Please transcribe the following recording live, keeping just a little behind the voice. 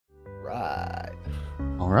right.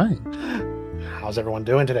 All right. How's everyone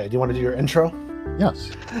doing today? Do you want to do your intro?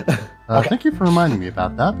 Yes. Okay. Thank you for reminding me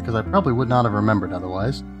about that, because I probably would not have remembered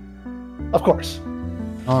otherwise. Of course.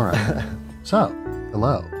 All right. So,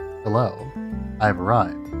 hello. I've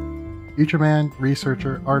arrived. Future man,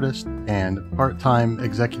 researcher, artist, and part-time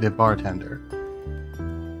executive bartender.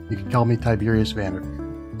 You can call me Tiberious Vanderfield.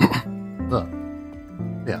 Look.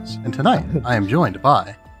 Yes, and tonight I am joined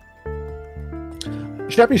by...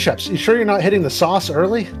 SheppySHEPS, you sure you're not hitting the sauce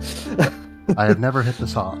early? I have never hit the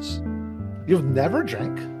sauce. You've never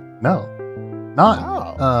drank? No.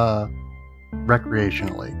 Not, Oh.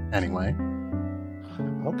 Recreationally, anyway.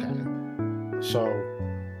 Okay. So,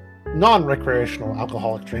 non-recreational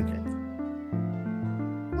alcoholic drinking.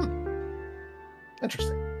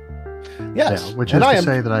 Interesting. Yes. Yeah, which is to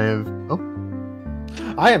say that I have... Oh,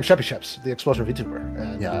 I am SheppySHEPS, the explosive VTuber,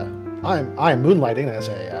 and Yeah. I am moonlighting as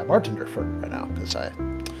a bartender for right now because I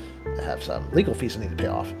have some legal fees I need to pay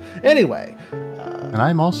off. Anyway, and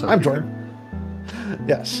I'm also I'm here. Jordan.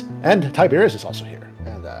 Yes, and Tiberious is also here,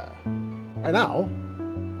 and right now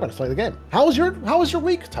we're going to play the game. How was your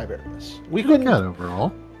week, Tiberious? We Pretty good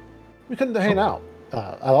overall. We couldn't hang out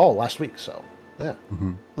at all last week, so yeah.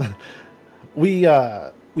 Mm-hmm.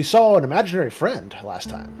 We saw an imaginary friend last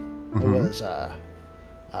time. Mm-hmm. It was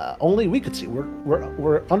only we could see.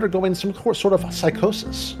 We're undergoing some sort of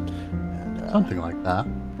psychosis. And, Something like that.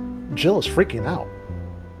 Jill is freaking out.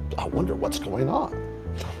 I wonder what's going on.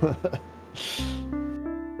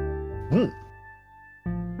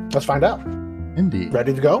 Let's find out. Indeed.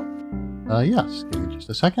 Ready to go? Yes. Give me just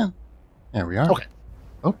a second. There we are. Okay.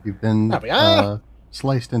 Oh, you've been There we are.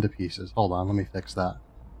 sliced into pieces. Hold on, let me fix that.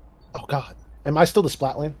 Oh God, am I still the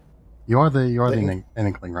Splatling? You are the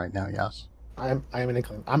inkling right now. Yes. I am an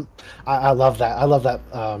inkling. I love that. I love that.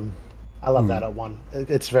 I love that one.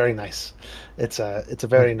 It's very nice. It's a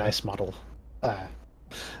very nice model,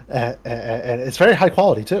 and it's very high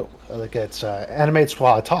quality too. Like it's animates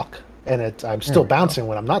while I talk, and I'm still bouncing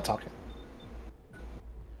when I'm not talking.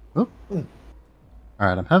 Oop. All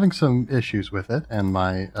right, I'm having some issues with it and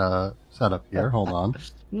my setup here. Hold on.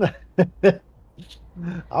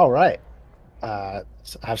 All right.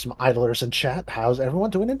 So I have some idlers in chat. How's everyone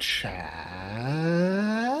doing in chat?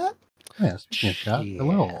 Yeah, speaking of chat,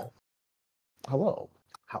 hello. Hello.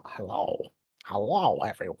 Hello,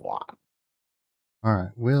 everyone. All right,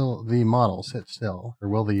 will the model sit still, or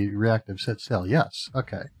will the reactive sit still? Yes.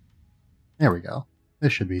 Okay. There we go.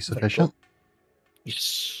 This should be sufficient.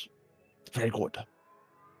 Yes. Very good.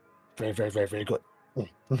 Very, very, very, very good.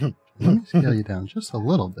 Let me scale you down just a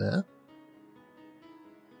little bit.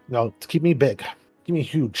 No, to keep me big. Keep me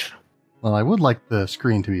huge. Well, I would like the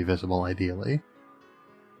screen to be visible, ideally.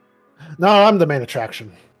 No, I'm the main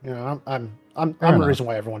attraction. You know, I'm the reason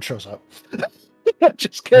why everyone shows up.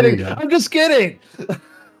 Just kidding. I'm just kidding.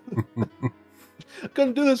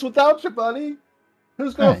 Couldn't do this without you, buddy.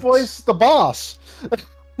 Who's gonna voice the boss?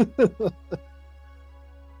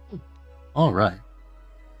 All right.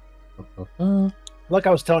 Like I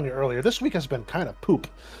was telling you earlier, this week has been kind of poop.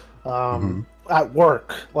 At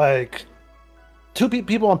work, like 2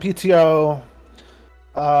 people on PTO.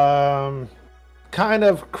 Kind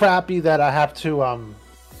of crappy that I have to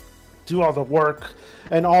do all the work,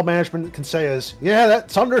 and all management can say is, "Yeah,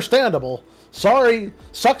 that's understandable. Sorry,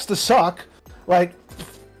 sucks to suck." Like,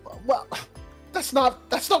 well, that's not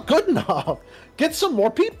good enough. Get some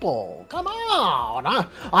more people. Come on.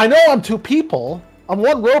 I know I'm 2 people. I'm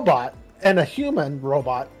 1 robot and a human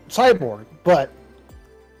robot cyborg, but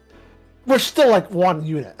we're still like 1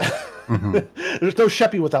 unit. There's no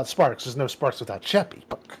Sheppy without Sparks. There's no Sparks without Sheppy.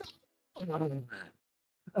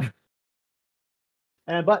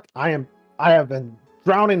 But I have been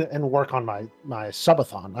drowning in work on my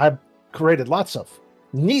subathon. I've created lots of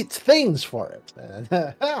neat things for it.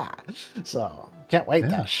 So can't wait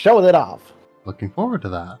to show it off. Looking forward to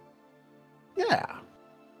that. Yeah.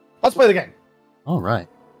 Let's play the game. All right.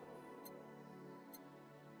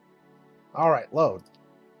 All right, load.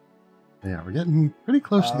 Yeah, we're getting pretty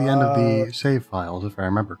close to the end of the save files, if I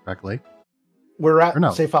remember correctly. We're at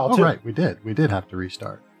save file 2. Oh, right, we did have to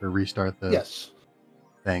restart the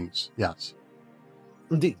things. Yes.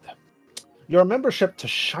 Indeed. Your membership to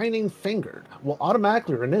Shining Fingered will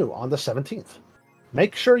automatically renew on the 17th.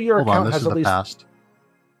 Make sure your account has at least... past.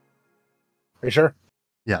 Are you sure?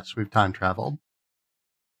 Yes, we've time traveled.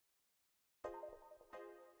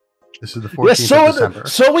 This is the 14th of December.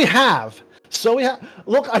 So we have.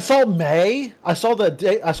 Look, I saw May. I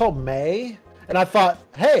saw May, and I thought,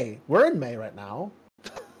 hey, we're in May right now.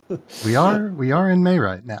 We are in May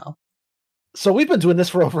right now. So we've been doing this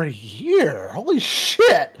for over a year. Holy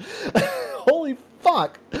shit. Holy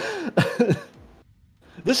fuck?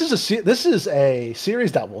 This is a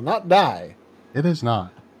series that will not die. It is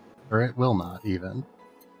not, or it will not even.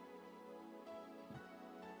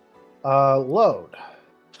 Load.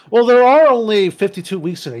 Well, there are only 52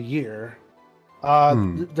 weeks in a year.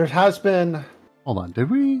 There has been. Hold on, did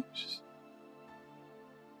we?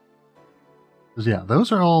 Yeah,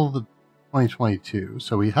 those are all the 2022.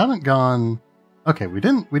 So we haven't gone. Okay, we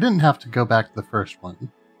didn't have to go back to the first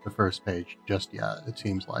one, the first page just yet. It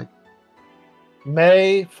seems like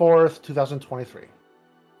May 4th, 2023.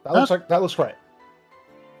 That looks right.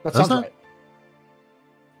 That sounds right.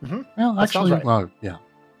 Mm-hmm. Well, actually, right. Well, yeah.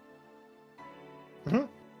 Mm-hmm.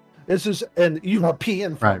 This is an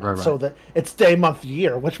European format, right. so that it's day, month,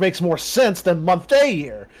 year, which makes more sense than month, day,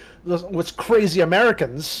 year. What's crazy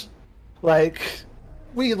Americans, like,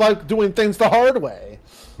 we like doing things the hard way.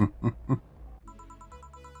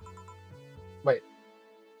 Wait.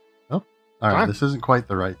 Oh, all right. This isn't quite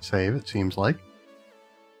the right save, it seems like.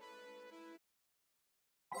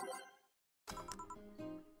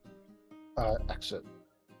 Exit.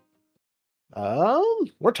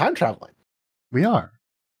 We're time traveling. We are.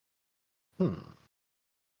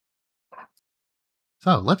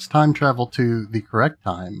 So let's time travel to the correct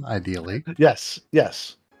time, ideally. Yes.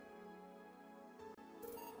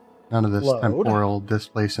 None of this temporal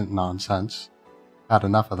displacement nonsense. Had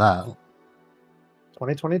enough of that.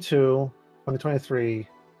 2022, 2023.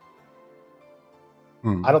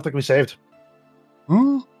 I don't think we saved.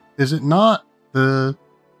 Is it not the...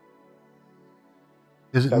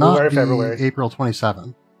 Is it February. April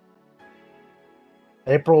 27th?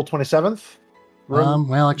 April 27th?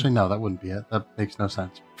 Well, actually, no, that wouldn't be it. That makes no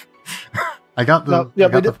sense. I got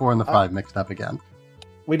the 4 and the 5 mixed up again.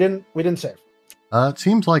 We didn't save. It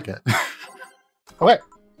seems like it. Okay.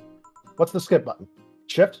 What's the skip button?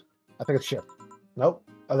 Shift? I think it's shift. Nope.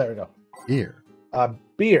 Oh, there we go. Beer.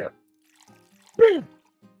 Beer.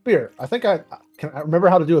 Beer. I think I remember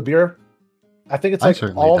how to do a beer. I think it's like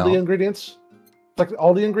all the ingredients. It's like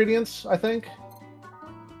all the ingredients, I think.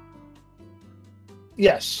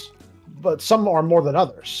 Yes. But some are more than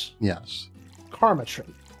others. Yes. Karma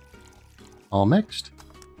tree. All mixed.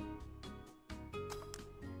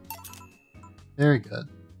 Very good.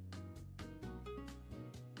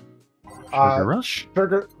 Sugar Rush?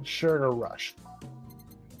 Sugar Rush.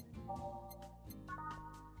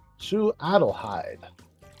 Two Adelhyde.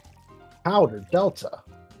 Powdered Delta.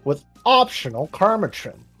 With optional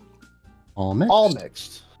Karmatrin. All mixed. All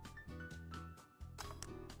mixed.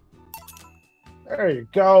 There you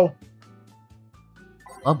go.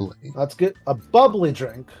 Bubbly. Let's get a bubbly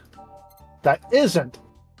drink that isn't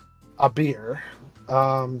a beer.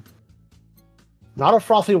 Not a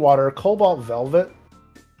frothy water. Cobalt Velvet.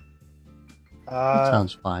 That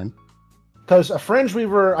sounds fine. Because a Fringe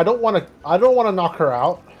Weaver, I don't want to knock her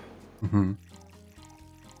out. Mm-hmm.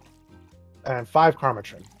 And 5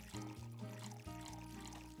 Karmatrin.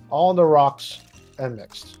 All on the rocks and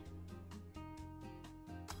mixed.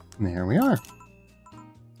 And there we are.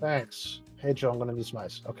 Thanks. Hey Joe, I'm gonna need some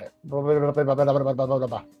ice. Okay. Oh,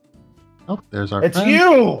 there's our It's friend.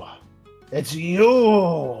 you! It's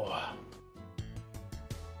you!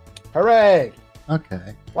 Hooray!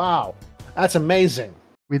 Okay. Wow. That's amazing.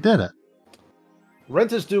 We did it.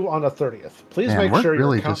 Rent is due on the 30th. Please Man, make sure work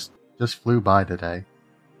really your just flew by today.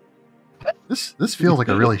 This feels like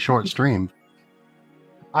a really short stream.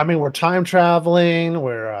 I mean, we're time traveling.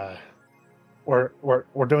 We're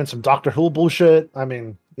doing some Doctor Who bullshit. I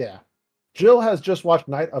mean, yeah. Jill has just watched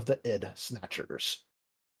Night of the Id Snatchers.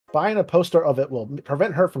 Buying a poster of it will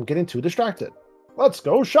prevent her from getting too distracted. Let's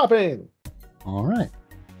go shopping. All right.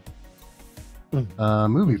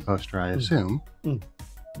 Movie poster, I assume.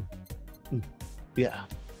 Yeah.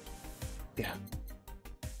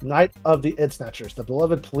 Night of the Id Snatchers, the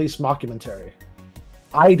beloved police mockumentary.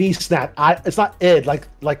 ID snatch. It's not id like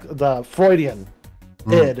the Freudian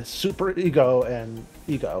id, super ego and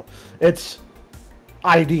ego. It's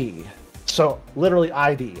ID. So literally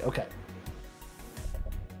ID. Okay.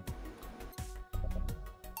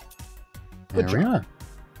 There we are.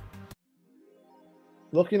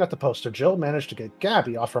 Looking at the poster, Jill managed to get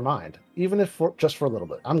Gabby off her mind, even if just for a little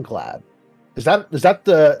bit. I'm glad. Is that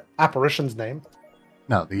the apparition's name?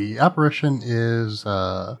 No, the apparition is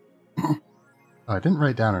oh, I didn't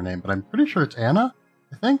write down her name, but I'm pretty sure it's Anna,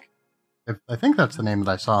 I think. I think that's the name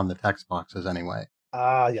that I saw in the text boxes anyway.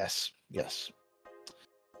 Yes.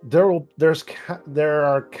 There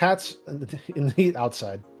are cats in the heat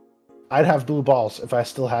outside. I'd have blue balls if I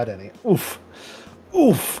still had any. Oof.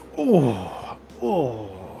 Ooh.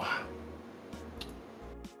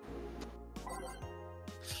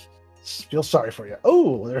 Feel sorry for you.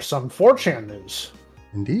 Oh, there's some 4chan news.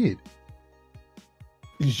 Indeed.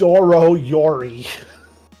 Yoro Yori.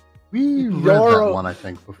 We read that one, I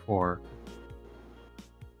think, before.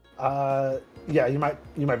 Yeah, you might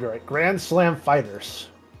be right. Grand Slam Fighters.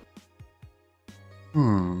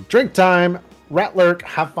 Drink time. Rat lurk.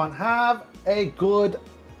 Have fun. Have a good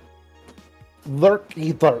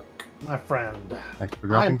lurky lurk, my friend. Thanks for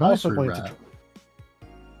dropping by, also going rat.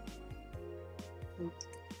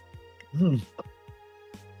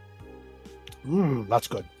 That's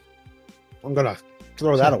good. I'm gonna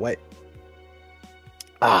throw that away.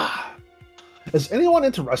 Is anyone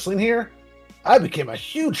into wrestling here? I became a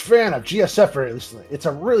huge fan of GSF very recently. It's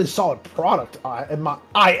a really solid product in my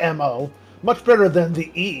IMO. Much better than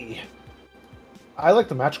the E. I like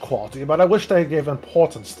the match quality, but I wish they gave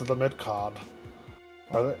importance to the mid-card.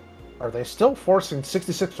 Are they still forcing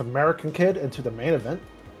 66 American Kid into the main event?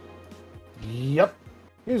 Yep.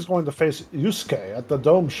 He's going to face Yusuke at the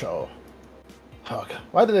Dome show. Ugh.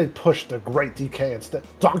 Why did they push the great DK instead?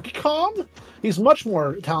 Donkey Kong? He's much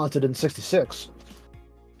more talented in 66.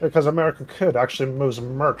 Because American Kid actually moves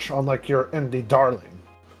merch, unlike your indie darling.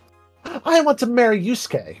 I want to marry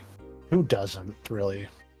Yusuke. Who doesn't, really?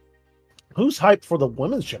 Who's hyped for the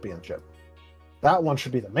Women's Championship? That one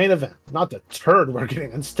should be the main event, not the turd we're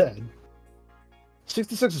getting instead.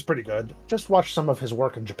 66 is pretty good. Just watch some of his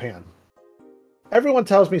work in Japan. Everyone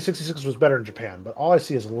tells me 66 was better in Japan, but all I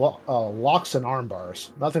see is locks and arm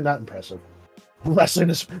bars. Nothing that impressive. Wrestling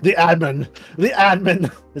is... The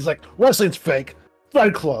admin is like, wrestling's fake.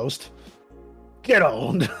 Thread closed. Get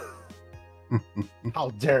owned. How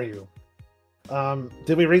dare you?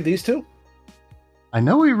 Did we read these two? I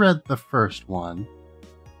know we read the first one.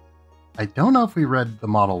 I don't know if we read the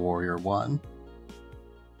Model Warrior one.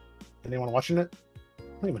 Anyone watching it? I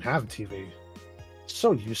don't even have a TV. It's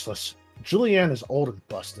so useless. Julianne is old and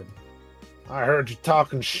busted. I heard you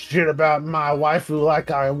talking shit about my waifu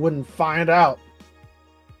like I wouldn't find out.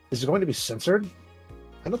 Is it going to be censored?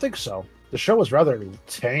 I don't think so. The show was rather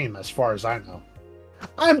tame as far as I know.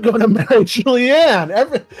 I'm going to marry Julianne.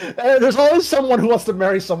 There's always someone who wants to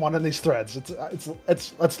marry someone in these threads.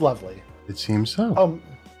 It's lovely. It seems so.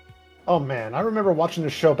 Oh man, I remember watching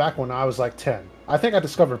this show back when I was like 10. I think I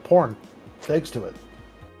discovered porn thanks to it.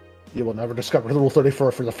 You will never discover Rule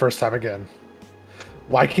 34 for the first time again.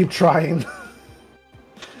 Why keep trying?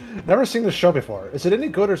 Never seen this show before. Is it any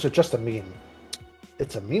good or is it just a meme?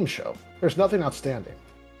 It's a meme show. There's nothing outstanding.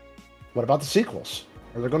 What about the sequels?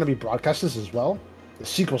 Are there going to be broadcasts as well? The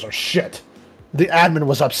sequels are shit. The admin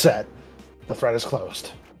was upset. The thread is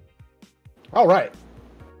closed. All right.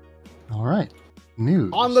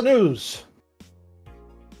 News. On the news.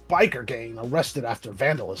 Biker gang arrested after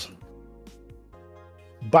vandalism.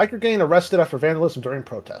 Biker gang arrested after vandalism during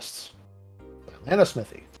protests. Atlanta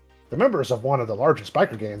Smithy. The members of one of the largest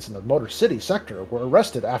biker gangs in the Motor City sector were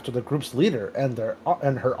arrested after the group's leader and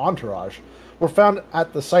her entourage were found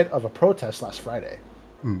at the site of a protest last Friday.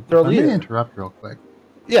 Let me interrupt real quick.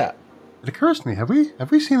 Yeah. It occurs to me, have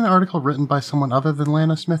we seen an article written by someone other than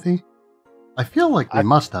Lana Smithy? I feel like we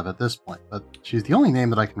must have at this point, but she's the only name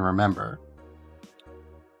that I can remember.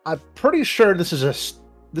 I'm pretty sure this is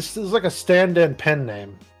like a stand-in pen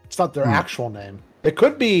name. It's not their actual name. It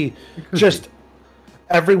could be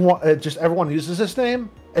everyone uses this name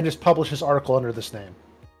and just publish this article under this name.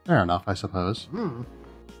 Fair enough, I suppose.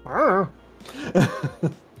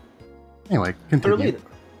 Anyway, continue.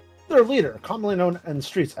 Their leader, commonly known in the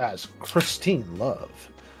streets as Christine Love,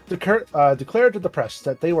 declared to the press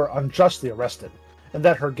that they were unjustly arrested and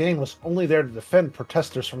that her gang was only there to defend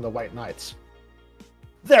protesters from the White Knights.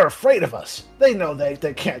 They're afraid of us. They know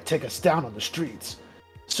they can't take us down on the streets.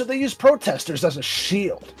 So they use protesters as a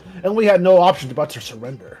shield, and we had no option but to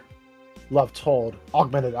surrender. Love told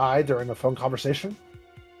Augmented Eye during a phone conversation.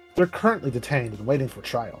 They're currently detained and waiting for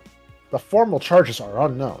trial. The formal charges are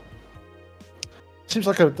unknown. Seems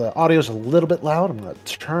like the audio's a little bit loud. I'm going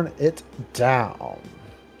to turn it down.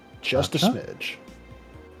 Just a smidge.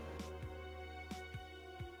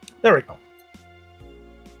 There we go.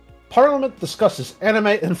 Parliament discusses anime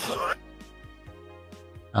influence.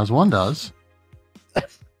 As one does.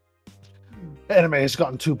 Anime has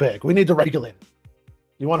gotten too big. We need to regulate it.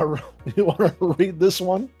 You want to read this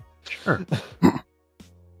one? Sure.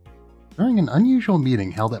 During an unusual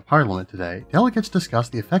meeting held at Parliament today, delegates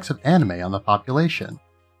discussed the effects of anime on the population.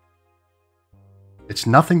 It's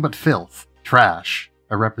nothing but filth. Trash.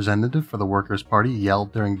 A representative for the Workers' Party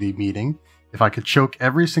yelled during the meeting. If I could choke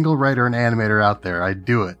every single writer and animator out there, I'd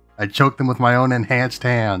do it. I'd choke them with my own enhanced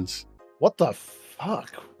hands. What the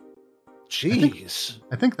fuck? Jeez.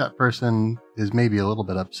 I think that person is maybe a little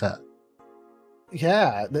bit upset.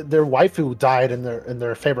 Yeah, their waifu died in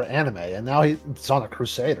their favorite anime, and now he's on a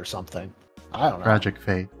crusade or something. I don't know. Tragic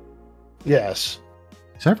fate. Yes.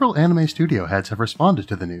 Several anime studio heads have responded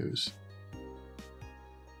to the news.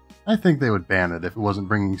 I think they would ban it if it wasn't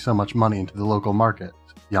bringing so much money into the local market,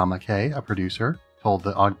 Yamake, a producer, told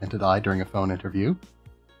the Augmented Eye during a phone interview.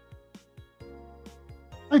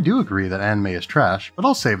 I do agree that anime is trash, but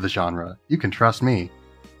I'll save the genre. You can trust me.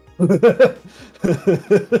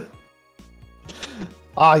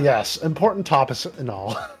 Ah, yes. Important topics and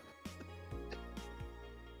all.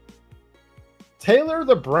 Taylor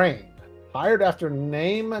the Brain, hired after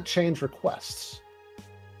name change requests.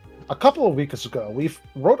 A couple of weeks ago, we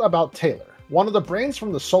wrote about Taylor, one of the brains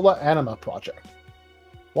from the Sola Anima project.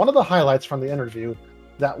 One of the highlights from the interview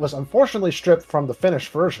that was unfortunately stripped from the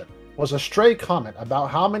finished version was a stray comment about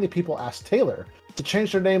how many people asked Taylor to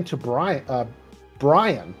change their name to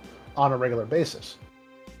Brian on a regular basis.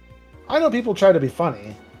 I know people try to be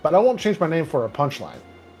funny, but I won't change my name for a punchline,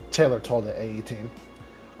 Taylor told the AE team.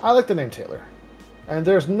 I like the name Taylor, and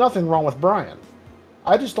there's nothing wrong with Brian.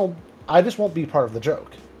 I just won't be part of the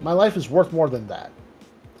joke. My life is worth more than that.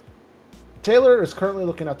 Taylor is currently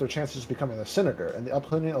looking at their chances of becoming a senator in the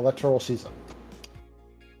upcoming electoral season.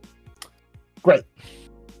 Great.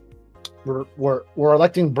 We're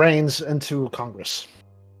electing brains into Congress.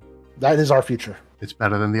 That is our future. It's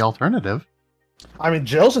better than the alternative. I mean,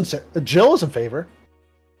 Jill is in favor.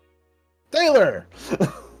 Taylor.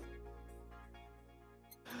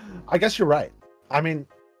 I guess you're right. I mean,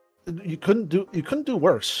 you couldn't do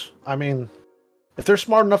worse. I mean, if they're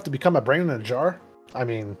smart enough to become a brain in a jar, I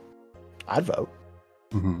mean, I'd vote.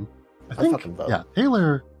 Mm-hmm. I'd fucking vote. Yeah,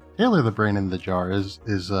 Taylor the brain in the jar is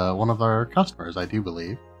one of our customers, I do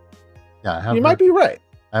believe. Yeah, you might be right.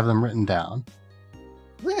 I have them written down.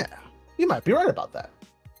 Yeah, you might be right about that.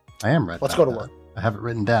 I am right. Let's go to work. I have it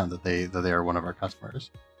written down that they are one of our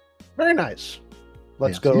customers. Very nice.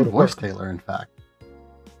 Let's go to voice work. Taylor, in fact.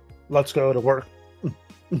 Let's go to work.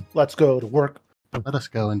 Let's go to work. Let us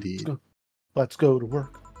go, indeed. Let's go to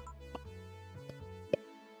work.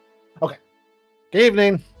 Okay. Good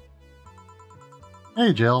evening.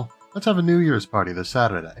 Hey, Jill. Let's have a New Year's party this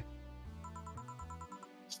Saturday.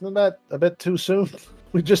 Isn't that a bit too soon?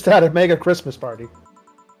 We just had a mega Christmas party.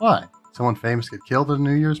 Why? Someone famous get killed at a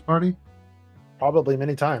New Year's party? Probably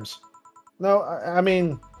many times. No, I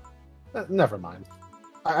mean, never mind.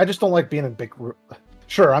 I just don't like being in big group.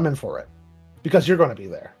 Sure, I'm in for it. Because you're going to be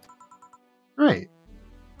there. Great.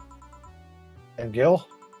 And Gil?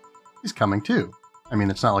 He's coming too. I mean,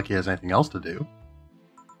 it's not like he has anything else to do.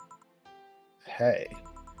 Hey.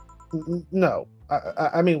 No.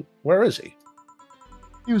 I mean, where is he?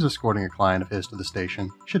 He was escorting a client of his to the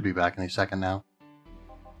station. Should be back any second now.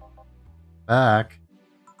 Back.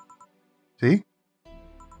 See?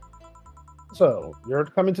 So, you're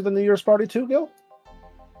coming to the New Year's party too, Gil?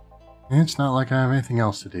 It's not like I have anything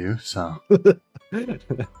else to do, so...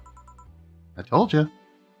 I told you.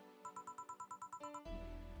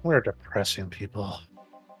 We're depressing people.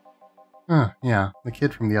 Yeah, the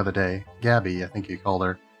kid from the other day, Gabby, I think you called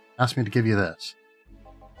her, asked me to give you this.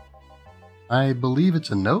 I believe it's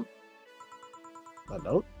a note? A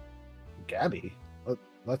note? Gabby?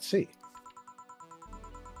 Let's see.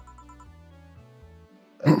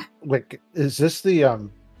 Wait, is this the,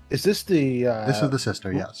 This is the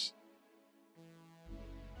sister, yes.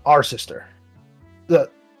 Our sister. The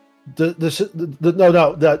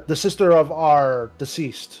sister of our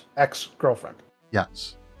deceased ex-girlfriend.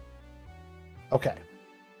 Yes. Okay.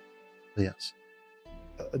 Yes.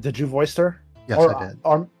 Did you voice her? Yes, I did.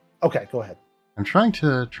 Okay, go ahead. I'm trying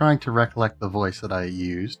to recollect the voice that I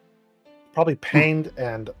used. Probably pained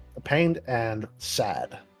and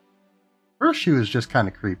sad. First, she was just kind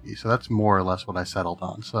of creepy, so that's more or less what I settled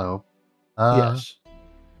on. So, yes.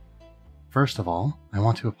 First of all, I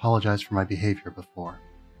want to apologize for my behavior before.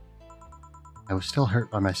 I was still hurt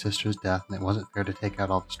by my sister's death, and it wasn't fair to take out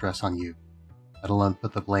all the stress on you, let alone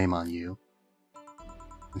put the blame on you.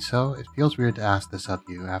 And so, it feels weird to ask this of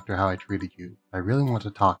you after how I treated you, but I really want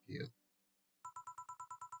to talk to you.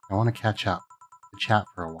 I want to catch up, to chat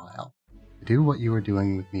for a while, to do what you were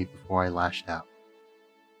doing with me before I lashed out.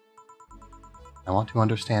 I want to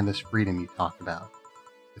understand this freedom you talked about,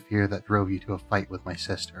 the fear that drove you to a fight with my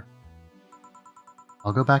sister.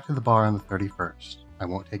 I'll go back to the bar on the 31st. I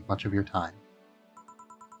won't take much of your time.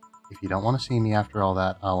 If you don't want to see me after all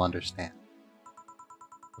that, I'll understand.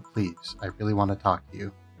 But please, I really want to talk to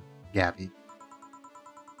you. Gabby.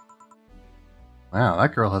 Wow,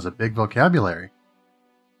 that girl has a big vocabulary.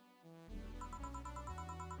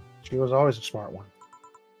 She was always a smart one.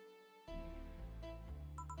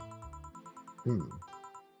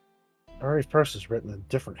 Ari's purse is written in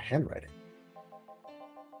different handwriting.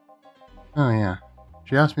 Oh yeah.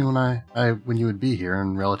 She asked me when you would be here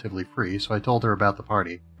and relatively free, so I told her about the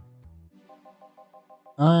party.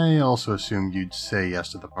 I also assumed you'd say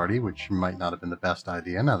yes to the party, which might not have been the best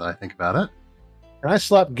idea now that I think about it. Can I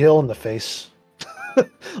slap Gil in the face?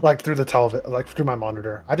 Like through the television, like through my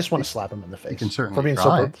monitor. I just want to slap him in the face. You can certainly for being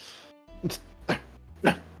try.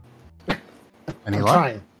 I'm Any luck?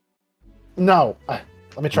 trying. No. Let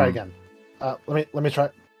me try again. Let me try.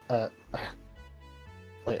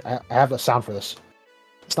 Wait, I have a sound for this.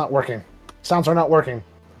 It's not working. Sounds are not working.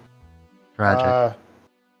 Tragic.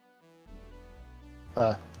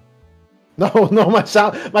 No, my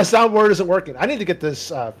soundboard isn't working. I need to get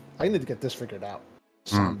this. I need to get this figured out.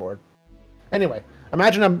 Soundboard. Anyway,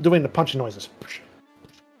 imagine I'm doing the punching noises.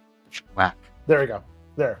 Whack. There we go.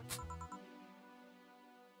 There.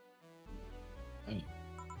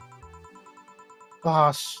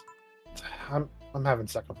 Boss, I'm having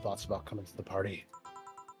second thoughts about coming to the party.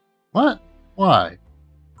 What? Why?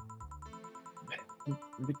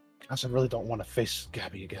 Because I really don't want to face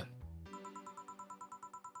Gabby again.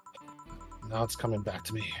 Now it's coming back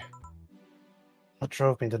to me. What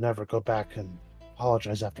drove me to never go back and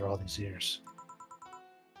apologize after all these years?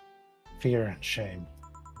 Fear and shame.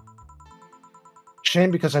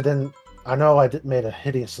 Shame because I know I made a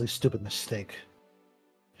hideously stupid mistake.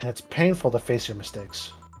 And it's painful to face your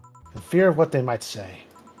mistakes. And fear of what they might say.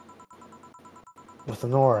 With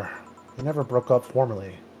Lenore, we never broke up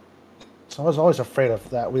formally. So I was always afraid of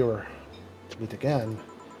that we were to meet again.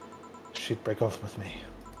 She'd break off with me.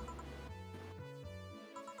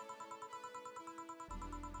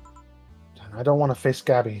 I don't want to face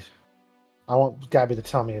Gabby. I want Gabby to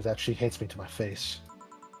tell me that she hates me to my face.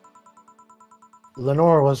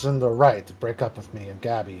 Lenore was in the right to break up with me, and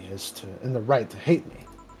Gabby is in the right to hate me.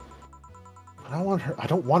 But I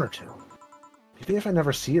don't want her to. Maybe if I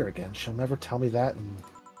never see her again, she'll never tell me that, and...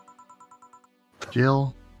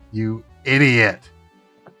 Jill, you idiot!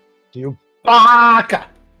 You baka!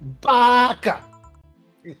 Baka!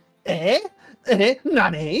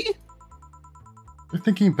 Nani? You're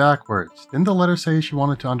thinking backwards. Didn't the letter say she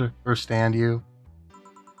wanted to understand you?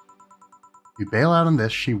 If you bail out on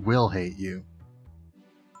this, she will hate you.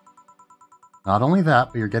 Not only that,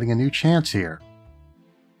 but you're getting a new chance here.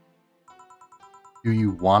 Do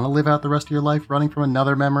you want to live out the rest of your life running from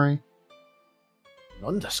another memory?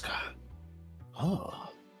 Nondeska. Oh.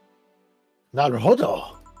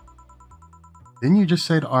 Naruhodo. Didn't you just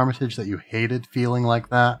say to Armitage that you hated feeling like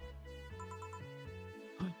that?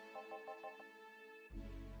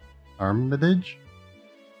 Armitage?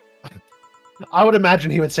 I would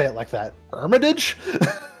imagine he would say it like that. Armitage?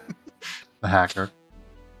 The hacker.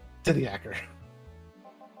 To the hacker.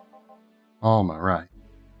 Oh, my right.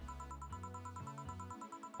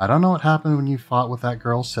 I don't know what happened when you fought with that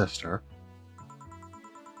girl's sister,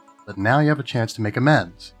 but now you have a chance to make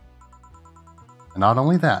amends. And not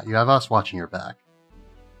only that, you have us watching your back.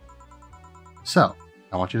 So,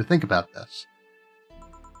 I want you to think about this.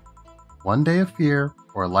 One day of fear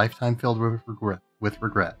or a lifetime filled with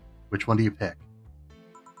regret. Which one do you pick?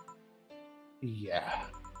 Yeah.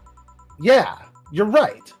 Yeah, you're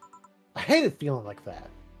right. I hated feeling like that.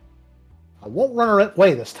 I won't run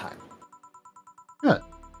away this time. Good,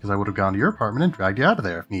 because I would have gone to your apartment and dragged you out of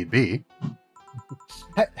there if need be.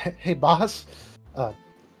 Hey, boss.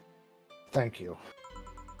 Thank you.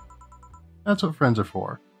 That's what friends are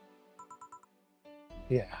for.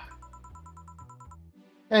 Yeah.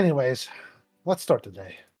 Anyways, let's start the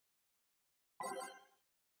day.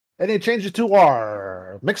 Any changes to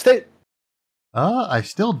our mixtape? I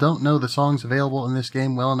still don't know the songs available in this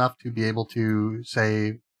game well enough to be able to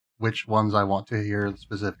say which ones I want to hear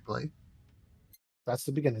specifically. That's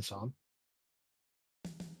the beginning song.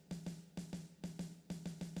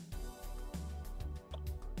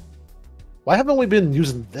 Why haven't we been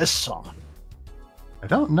using this song? I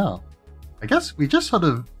don't know. I guess we just sort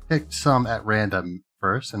of picked some at random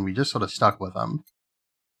first, and we just sort of stuck with them.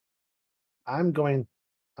 I'm going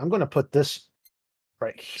to put this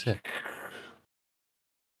right here. Sick.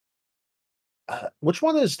 Which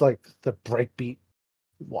one is like the breakbeat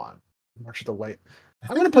one? March of the White.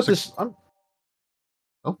 I'm going to put this. Oh,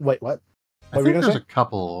 wait, what? I think there's a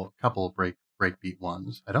couple breakbeat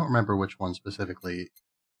ones. I don't remember which one specifically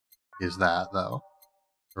is that though,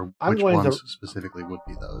 or which ones specifically would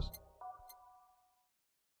be those.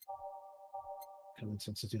 Common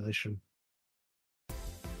sense simulation.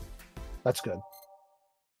 That's good.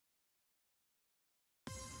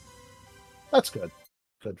 That's good.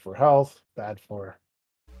 Good for health, bad for...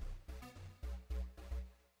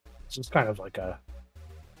 This is kind of like a...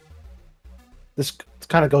 This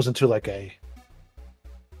kind of goes into like a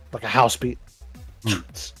house beat.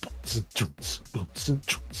 This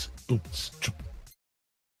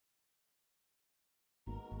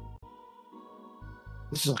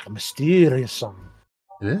is like a mysterious song.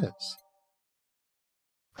 It is.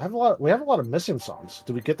 We have a lot of missing songs.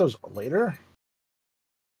 Did we get those later?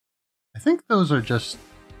 I think those are just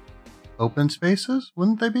open spaces,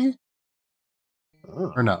 wouldn't they be?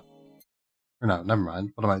 Oh. Or no? Or no, never mind.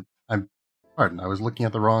 What am I? Pardon, I was looking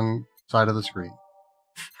at the wrong side of the screen.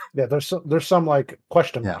 Yeah, there's some like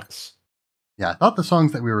question marks. Yeah, I thought the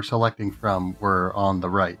songs that we were selecting from were on the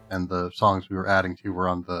right, and the songs we were adding to were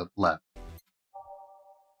on the left.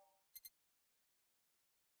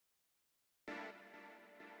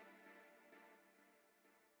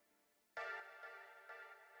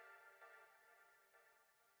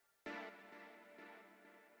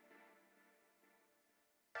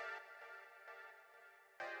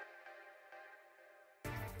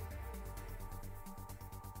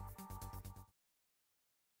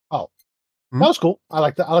 Oh, that was cool. I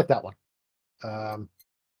like that. I like that one.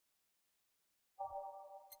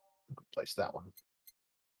 Place that one.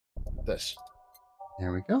 This.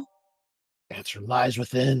 There we go. Answer lies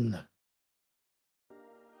within.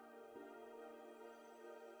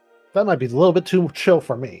 That might be a little bit too chill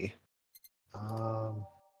for me. I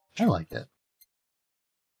like it.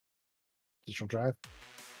 Digital drive.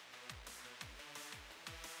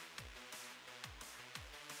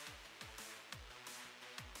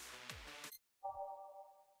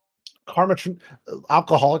 Karma,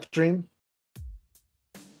 alcoholic dream.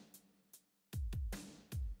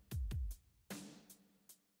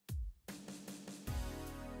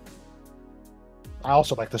 I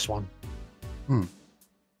also like this one.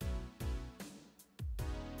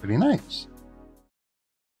 Pretty nice.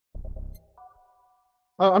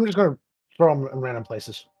 I'm just going to throw them in random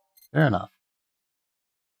places. Fair enough.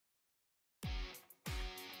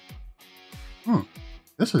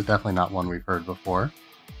 This is definitely not one we've heard before.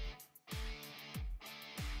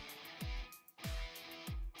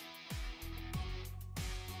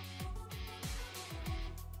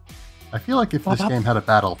 I feel like if this game had a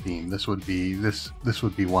battle theme, this would be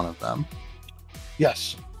one of them.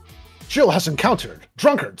 Yes. Jill has encountered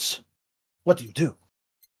drunkards. What do you do?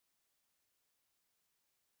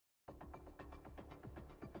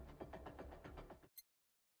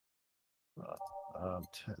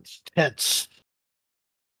 Tense.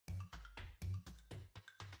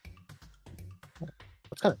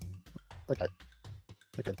 It's kind of like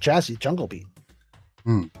a jazzy jungle beat.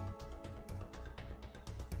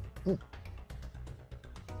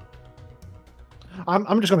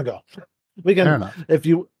 I'm just gonna go. We can, if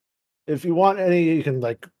you want any, you can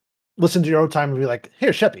like listen to your own time and be like,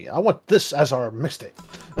 here, Sheppy, I want this as our mixtape.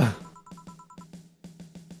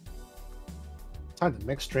 Time to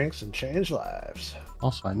mix drinks and change lives.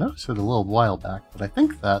 Also, I noticed it a little while back, but I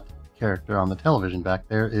think that character on the television back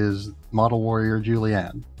there is Model Warrior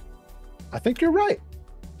Julianne. I think you're right.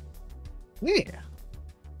 Yeah.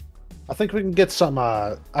 I think we can get some,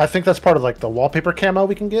 I think that's part of like the wallpaper camo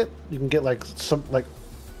we can get. You can get like some, like,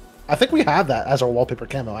 I think we have that as our wallpaper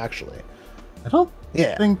camo actually. I don't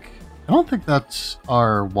think that's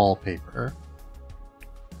our wallpaper.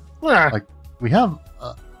 Like we have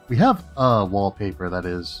a wallpaper that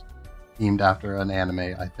is themed after an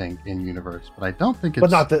anime, I think, in universe, but I don't think it's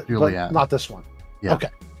Julianne. But not this one. Yeah. Okay.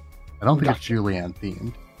 I don't think it's Julianne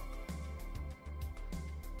themed.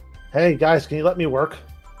 Hey guys, can you let me work?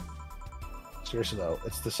 Seriously though,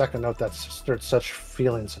 it's the second note that's stirred such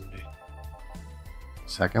feelings in me.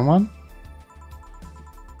 Second one?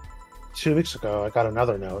 2 weeks ago, I got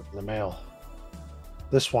another note in the mail.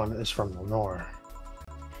 This one is from Lenore.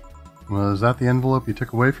 Was that the envelope you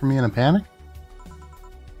took away from me in a panic?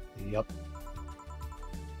 Yep.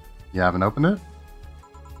 You haven't opened it?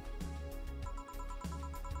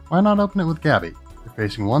 Why not open it with Gabby? You're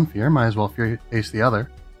facing one fear, might as well face the other.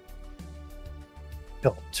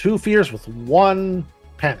 Kill 2 fears with 1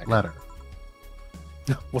 panic. Letter.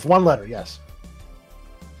 With 1 letter, yes.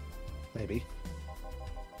 Maybe.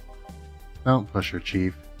 Don't push her,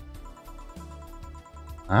 Chief.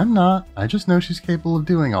 I'm not. I just know she's capable of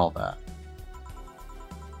doing all that.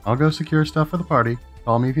 I'll go secure stuff for the party.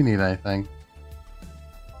 Call me if you need anything.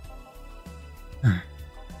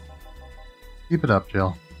 Keep it up,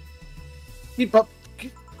 Jill. Keep up.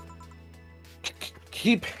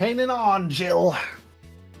 Keep hanging on, Jill.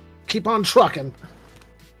 Keep on trucking.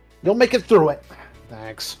 You'll make it through it.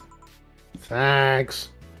 Thanks. Thanks.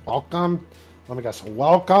 Welcome. Let me guess.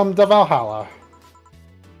 Welcome to Valhalla.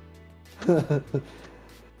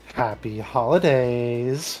 Happy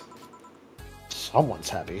holidays. Someone's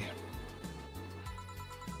happy.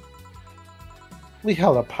 We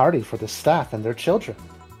held a party for the staff and their children.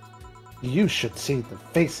 You should see the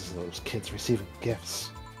faces of those kids receiving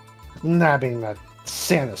gifts. Nabbing that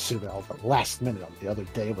Santa suit at the last minute on the other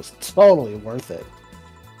day was totally worth it.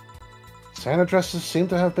 Santa dresses seem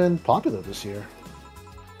to have been popular this year.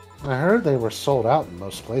 I heard they were sold out in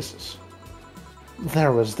most places.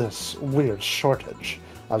 There was this weird shortage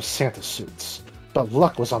of Santa suits, but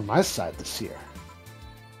luck was on my side this year.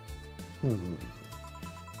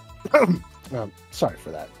 Sorry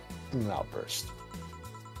for that outburst.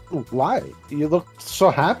 Why? You looked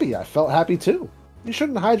so happy. I felt happy too. You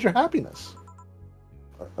shouldn't hide your happiness.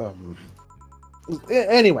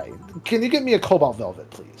 Anyway, can you get me a cobalt velvet,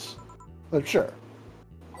 please? Sure.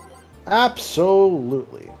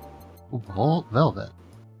 Absolutely. Cobalt velvet.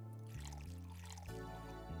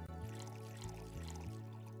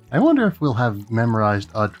 I wonder if we'll have memorized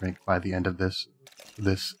a drink by the end of this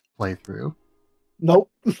playthrough.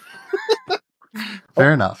 Nope.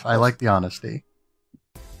 Fair enough. I like the honesty.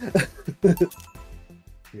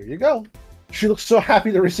 Here you go. She looks so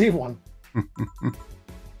happy to receive one.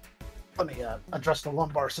 Let me adjust the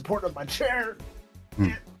lumbar support of my chair.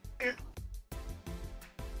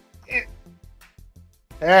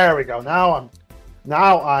 There we go. Now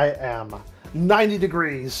I am 90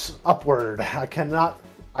 degrees upward. I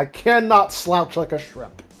cannot slouch like a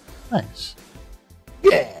shrimp. Nice.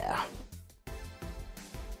 Yeah.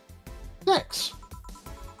 Thanks.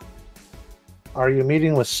 Are you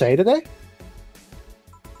meeting with Say today?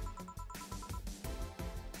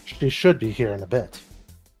 She should be here in a bit.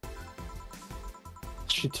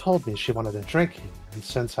 She told me she wanted a drink here, and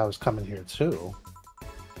since I was coming here too,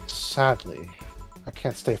 sadly, I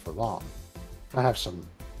can't stay for long. I have some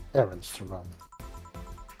errands to run.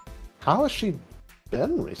 How has she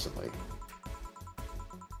been recently?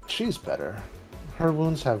 She's better. Her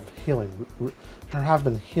wounds have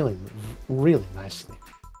been healing really nicely.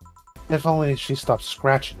 If only she stopped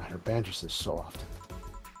scratching at her bandages so often.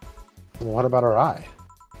 What about her eye?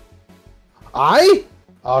 Eye?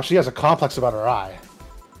 Oh, she has a complex about her eye.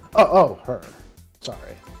 Oh, her.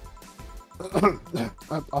 Sorry.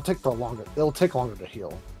 It'll take longer to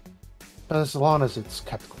heal. But as long as it's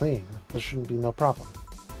kept clean, there shouldn't be no problem.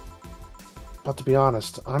 But to be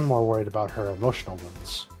honest, I'm more worried about her emotional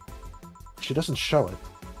wounds. She doesn't show it,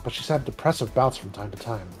 but she's had depressive bouts from time to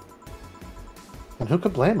time. And who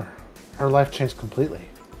could blame her? Her life changed completely.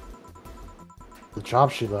 The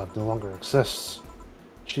job she loved no longer exists.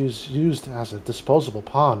 She's used as a disposable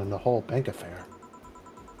pawn in the whole bank affair.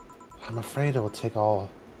 I'm afraid it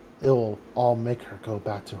will all make her go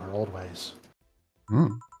back to her old ways.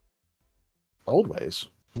 Old ways?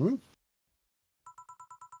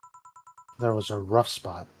 There was a rough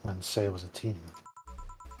spot when Say was a teen.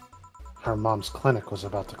 Her mom's clinic was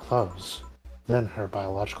about to close. Then her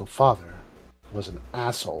biological father, who was an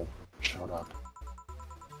asshole, showed up.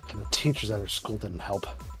 And the teachers at her school didn't help.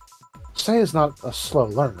 Say is not a slow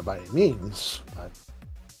learner by any means, but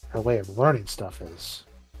her way of learning stuff is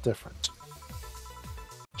different.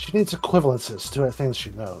 She needs equivalences to the things she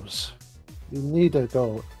knows. You need to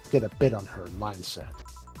go get a bit on her mindset.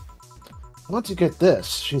 Once you get this,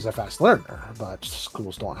 she's a fast learner, but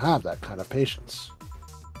schools don't have that kind of patience.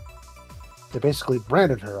 They basically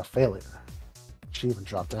branded her a failure. She even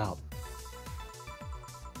dropped out.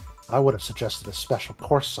 I would have suggested a special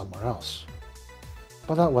course somewhere else,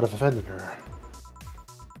 but that would have offended her.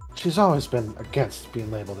 She's always been against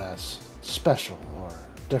being labeled as special or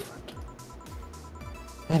different.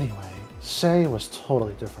 Anyway, Say was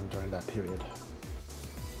totally different during that period.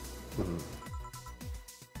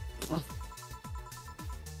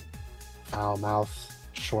 Foul mouth,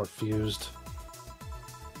 short-fused,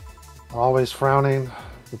 always frowning,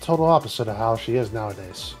 the total opposite of how she is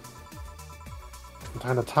nowadays. From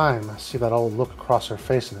time to time, I see that old look across her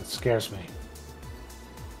face and it scares me.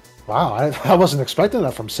 Wow, I wasn't expecting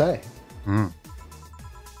that from Say.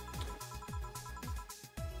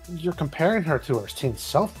 You're comparing her to her teen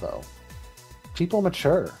self, though. People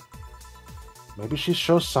mature. Maybe she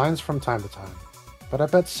shows signs from time to time, but I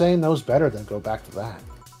bet Say knows better than go back to that.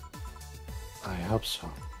 I hope so.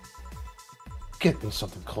 Get me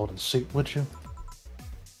something cold and sweet, would you?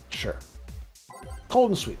 Sure.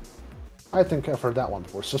 Cold and sweet. I think I've heard that one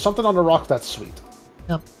before. So something on the rock that's sweet.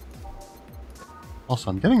 Yep. Also,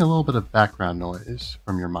 I'm getting a little bit of background noise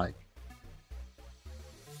from your mic.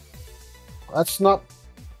 That's not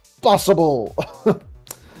possible.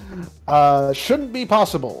 Shouldn't be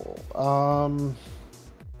possible.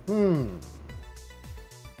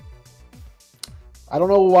 I don't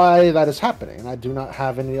know why that is happening. I do not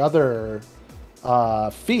have any other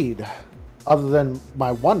feed other than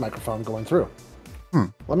my one microphone going through.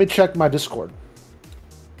 Let me check my Discord.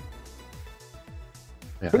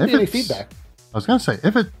 Yeah, Couldn't be any feedback. I was gonna say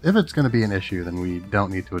if it's gonna be an issue, then we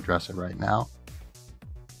don't need to address it right now.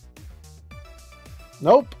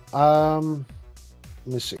 Nope. Let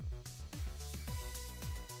me see.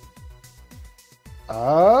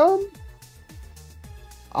 I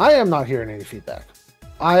am not hearing any feedback.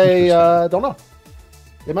 I don't know.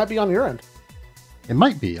 It might be on your end. It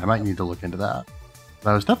might be. I might need to look into that.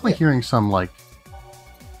 But I was definitely hearing some like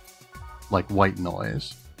white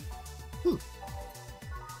noise.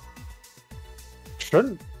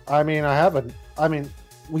 Shouldn't. I mean, I haven't. I mean,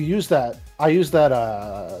 we use that. I use that.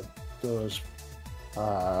 Those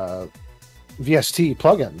VST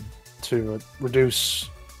plugin to reduce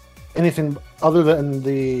anything other than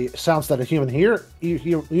the sounds that a human ear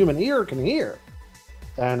can hear,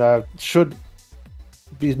 and should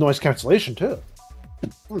be noise cancellation too.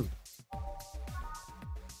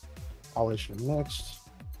 All issue next.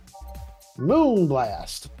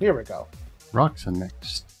 Moonblast. Here we go. Rocks and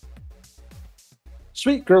next.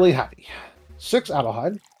 Sweet girly happy. 6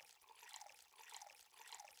 Adelheid.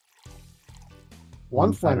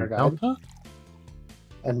 1 Flanner Guide. Delta?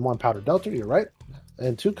 And 1 Powder Delta, you're right.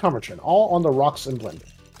 And 2 Comertrin, all on the rocks and blended.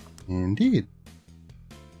 Indeed.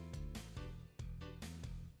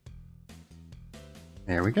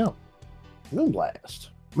 There we go. Moonblast.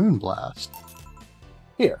 Moonblast.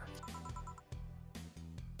 Here.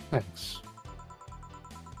 Thanks.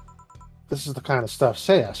 This is the kind of stuff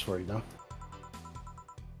Say asked for, you know.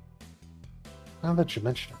 Now that you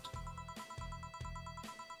mention it.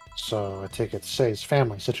 So I take it Say's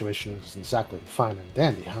family situation is exactly fine and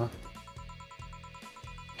dandy, huh?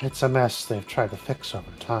 It's a mess they've tried to fix over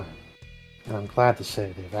time, and I'm glad to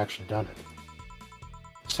say they've actually done it.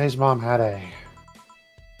 Say's mom had a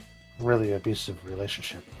really abusive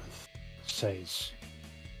relationship with Say's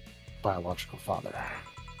biological father.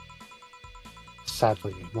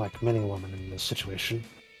 Sadly, like many women in this situation,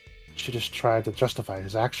 she just tried to justify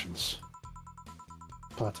his actions.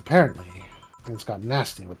 But apparently, things got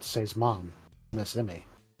nasty with Say's mom, Miss Emmy,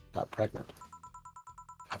 got pregnant.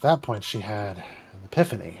 At that point, she had an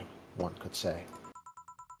epiphany, one could say.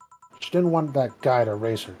 She didn't want that guy to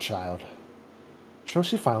raise her child, so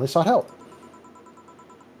she finally sought help.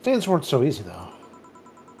 Things weren't so easy, though.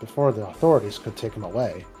 Before the authorities could take him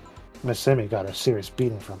away, Miss Emmy got a serious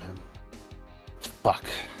beating from him. Fuck.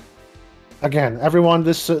 Again, everyone,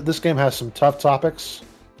 this game has some tough topics.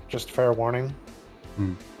 Just fair warning.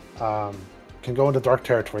 Can go into dark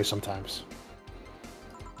territory sometimes.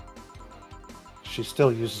 She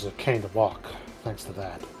still uses a cane to walk, thanks to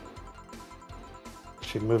that.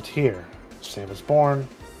 She moved here. Sam was born.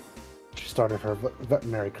 She started her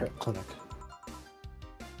veterinary clinic.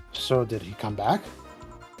 So did he come back?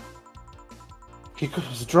 He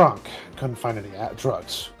was drunk, couldn't find any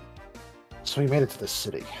drugs. So he made it to the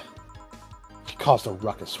city. He caused a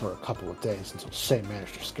ruckus for a couple of days until Say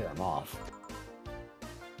managed to scare him off.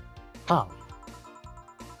 How?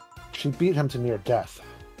 She beat him to near death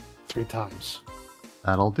 3 times.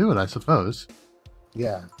 That'll do it, I suppose.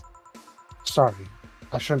 Yeah. Sorry,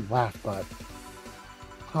 I shouldn't laugh, but...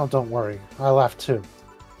 Oh, don't worry, I laughed too.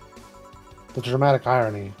 The dramatic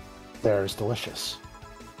irony there is delicious.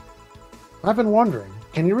 I've been wondering,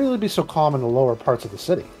 can you really be so calm in the lower parts of the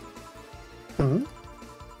city?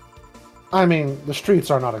 I mean, the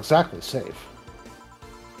streets are not exactly safe.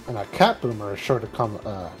 And a cat boomer is sure to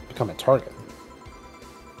become a target.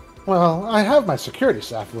 Well, I have my security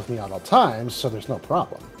staff with me at all times, so there's no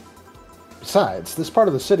problem. Besides, this part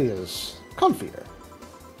of the city is comfier.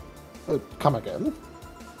 Come again?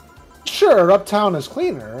 Sure, uptown is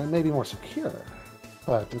cleaner and maybe more secure,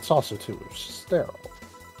 but it's also too sterile.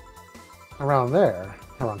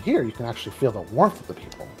 Around here, you can actually feel the warmth of the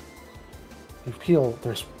people. You feel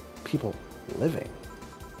there's people living.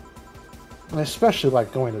 And I especially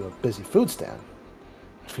like going to a busy food stand.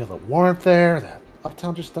 I feel the warmth there that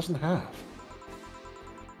uptown just doesn't have.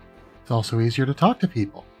 It's also easier to talk to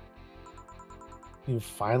people. You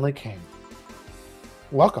finally came.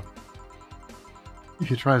 Welcome.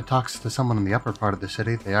 If you try to talk to someone in the upper part of the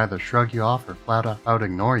city, they either shrug you off or flat out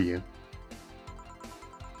ignore you.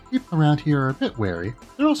 People around here are a bit wary.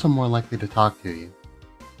 They're also more likely to talk to you.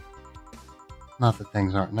 Not that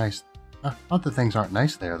things aren't nice. Not that things aren't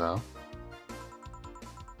nice there, though. Can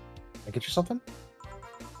I get you something?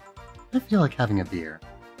 I feel like having a beer.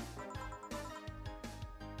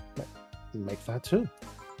 Make that too.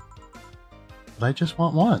 But I just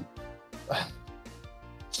want one.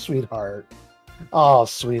 Sweetheart. Oh,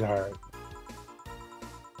 sweetheart.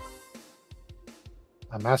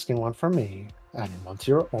 I'm asking one for me, adding one to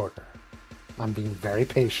your order. I'm being very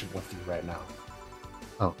patient with you right now.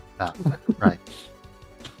 Oh, that. Right.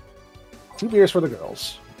 2 beers for the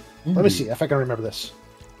girls. Let me Indeed. see if I can remember this.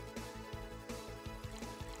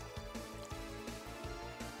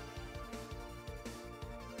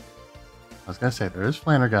 I was going to say, there is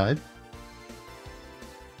Flanner Guide.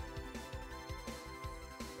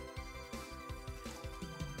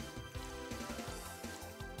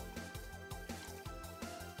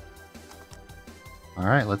 All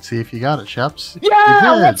right, let's see if you got it, Sheps.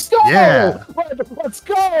 Yeah, let's go! Yeah. Let's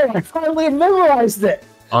go! I finally memorized it!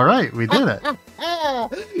 All right, we did it.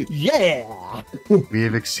 Yeah! We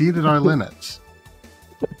have exceeded our limits.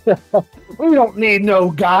 We don't need no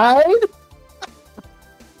guide!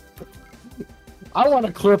 I want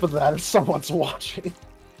a clip of that if someone's watching.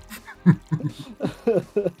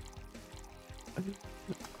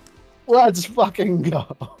 Let's fucking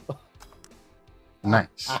go.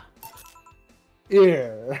 Nice.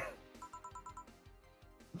 Here.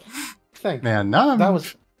 Thank you. Man, now I'm... That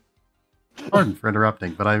was... Pardon for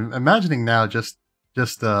interrupting, but I'm imagining now just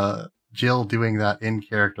Jill doing that in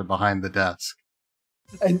character behind the desk.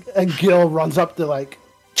 And Gil runs up to, like,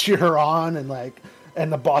 cheer her on, and, like... And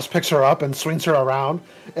the boss picks her up and swings her around,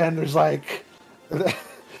 and there's like,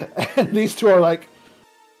 and these two are like,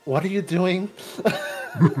 "What are you doing?"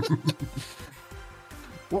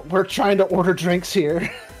 We're trying to order drinks here.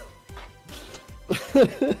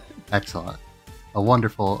 Excellent. A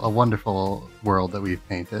wonderful world that we've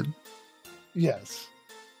painted. Yes.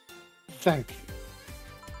 Thank you.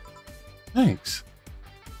 Thanks.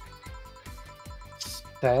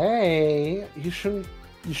 Say, you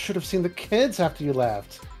should have seen the kids after you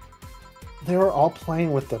left. They were all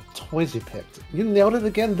playing with the toys you picked. You nailed it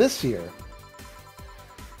again this year.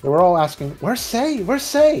 They were all asking, "Where's Say? Where's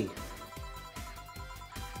Say?"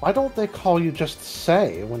 Why don't they call you just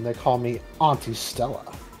Say when they call me Auntie Stella?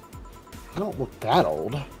 I don't look that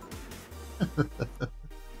old.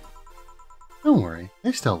 Don't worry,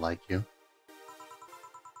 they still like you.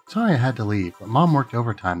 Sorry I had to leave, but Mom worked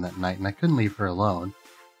overtime that night and I couldn't leave her alone.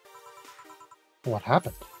 What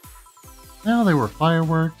happened? Now there were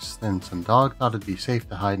fireworks, then some dog thought it'd be safe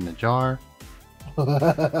to hide in a jar.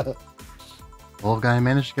 The old guy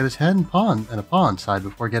managed to get his head in a paw inside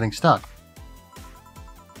before getting stuck.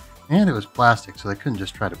 And it was plastic, so they couldn't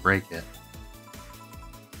just try to break it.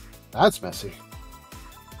 That's messy.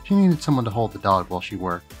 She needed someone to hold the dog while she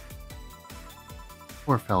worked.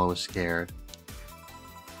 Poor fellow was scared.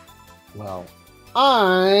 Well,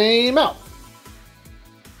 I'm out.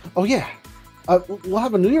 Oh yeah, we'll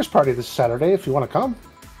have a New Year's party this Saturday if you want to come.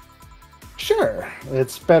 Sure,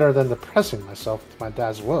 it's better than depressing myself with my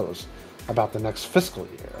dad's woes about the next fiscal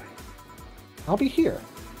year. I'll be here.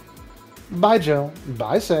 Bye, Jill.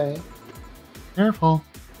 Bye, Say. Careful.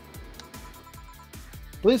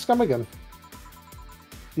 Please come again.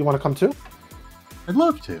 You want to come too? I'd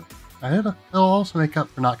love to. It'll also make up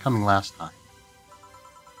for not coming last time.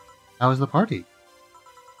 How was the party?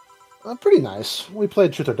 Pretty nice. We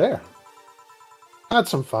played Truth or Dare. Had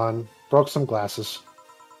some fun. Broke some glasses.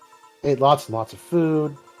 Ate lots and lots of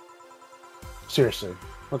food. Seriously,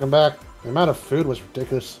 looking back, the amount of food was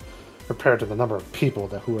ridiculous compared to the number of people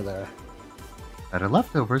who were there. Better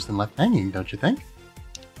leftovers than left hanging, don't you think?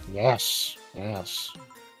 Yes. Yes.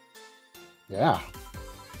 Yeah.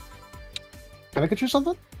 Can I get you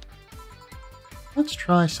something? Let's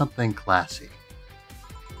try something classy.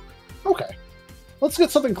 Okay. Let's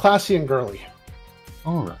get something classy and girly.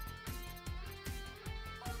 Alright.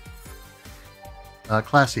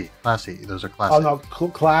 Classy. Those are classy. Oh, no,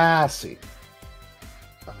 classy.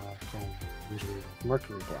 Usually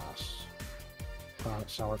mercury glass.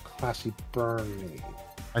 Sour, classy, burny.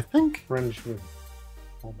 I think... Fringe with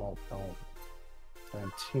cobalt velvet.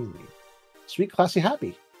 Fantini. Sweet, classy,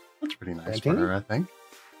 happy. That's pretty nice Fantini? for her, I think.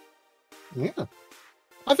 Yeah.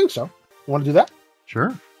 I think so. You want to do that?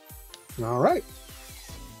 Sure. All right.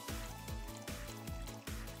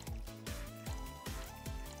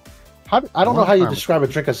 I don't know how you describe a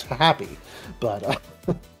drink as happy, but...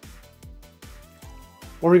 what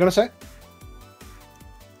were you going to say?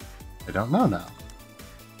 I don't know now.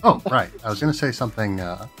 Oh, right. I was going to say something...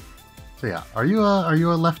 so yeah, are you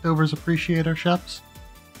a leftovers appreciator, Sheps?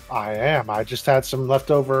 I am. I just had some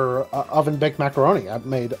leftover oven-baked macaroni I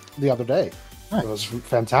made the other day. Nice. It was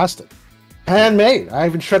fantastic. Handmade. I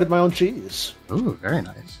even shredded my own cheese. Ooh, very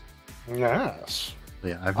nice. Yes. So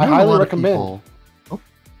yeah, I highly recommend.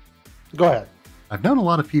 Go ahead. I've known a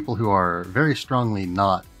lot of people who are very strongly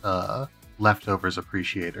not leftovers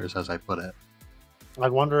appreciators, as I put it. I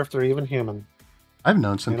wonder if they're even human. I've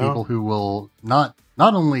known some people who will not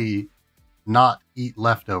only not eat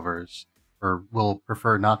leftovers, or will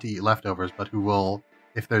prefer not to eat leftovers, but who will,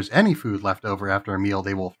 if there's any food left over after a meal,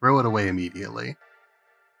 they will throw it away immediately.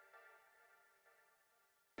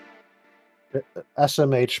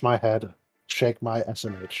 SMH my head. Shake my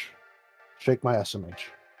SMH. Shake my SMH.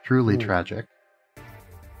 Truly tragic.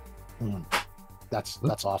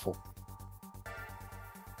 That's awful.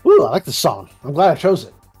 Ooh, I like the song. I'm glad I chose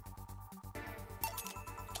it.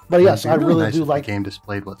 But yes, I really nice do if like. The game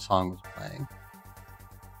displayed what song was playing.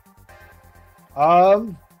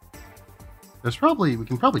 We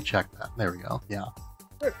can probably check that. There we go. Yeah.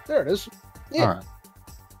 There it is. Yeah. All right.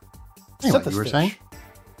 Anyway, you were saying?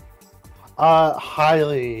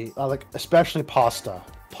 Highly like, especially pasta.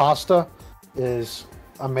 Pasta is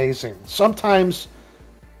amazing. Sometimes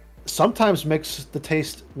makes it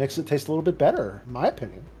taste a little bit better, in my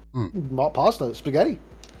opinion. Pasta, spaghetti,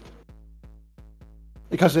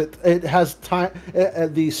 because it has time.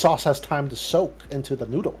 The sauce has time to soak into the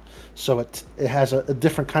noodle, so it has a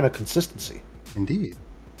different kind of consistency. Indeed.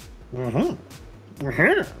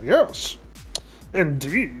 Yes,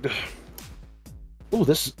 indeed. Ooh,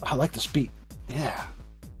 I like this beat. Yeah.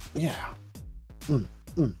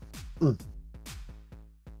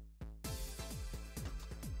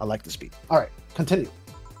 I like this beat. All right, continue.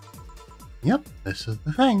 Yep, this is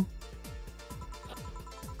the thing.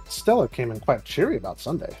 Stella came in quite cheery about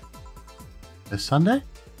Sunday. This Sunday?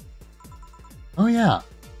 Oh, yeah.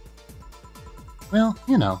 Well,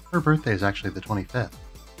 her birthday is actually the 25th.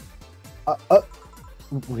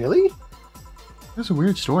 Really? There's a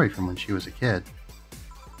weird story from when she was a kid.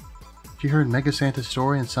 She heard Mega Santa's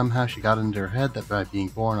story, and somehow she got into her head that by being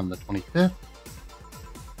born on the 25th,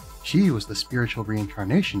 she was the spiritual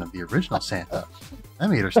reincarnation of the original Santa. That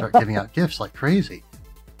made her start giving out gifts like crazy.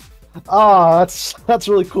 Oh, that's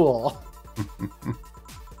really cool.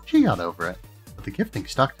 She got over it, but the gifting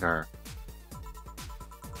stuck to her.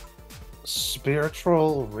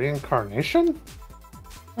 Spiritual reincarnation?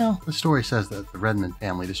 Well, the story says that the Redmond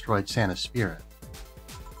family destroyed Santa's spirit,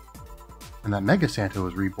 and that Mega Santa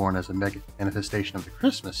was reborn as a mega manifestation of the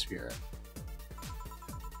Christmas spirit.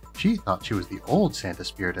 She thought she was the old Santa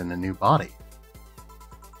spirit in a new body.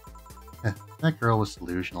 That girl was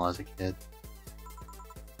delusional as a kid.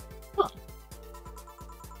 Huh.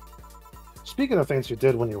 Speaking of things you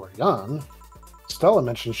did when you were young, Stella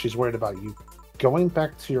mentioned she's worried about you going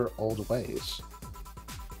back to your old ways.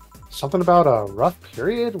 Something about a rough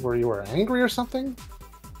period where you were angry or something?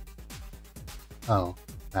 Oh,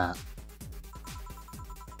 that.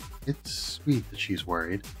 It's sweet that she's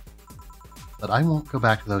worried. But I won't go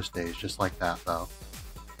back to those days just like that, though.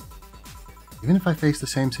 Even if I face the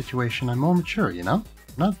same situation, I'm more mature, I'm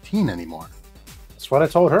not a teen anymore. That's what I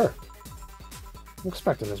told her. I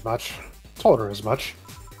expected as much. Told her as much.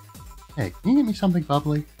 Hey, can you get me something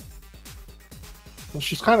bubbly? Well,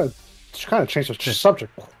 she kind of changed the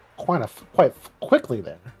subject quite quickly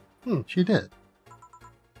there. She did.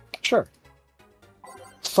 Sure.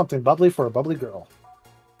 Something bubbly for a bubbly girl.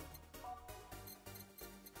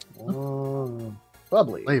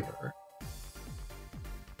 Bubbly. Flavor.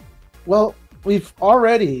 Well, we've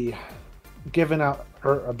already given out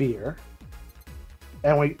her a beer,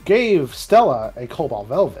 and we gave Stella a Cobalt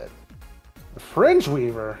Velvet. The Fringe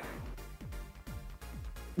Weaver.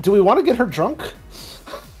 Do we want to get her drunk?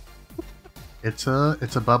 It's a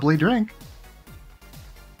bubbly drink.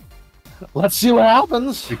 Let's see what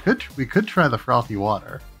happens. We could try the frothy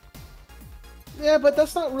water. Yeah, but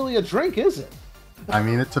that's not really a drink, is it? I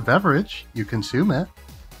mean, it's a beverage. You consume it.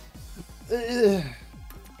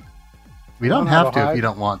 We don't have to if you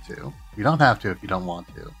don't want to. We don't have to if you don't want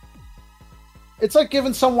to. It's like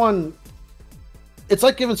giving someone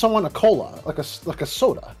a cola, like a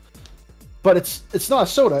soda. But it's not a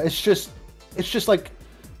soda. It's just like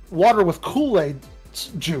water with Kool-Aid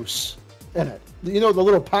juice in it. The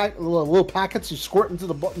little packets you squirt into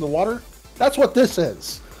the water. That's what this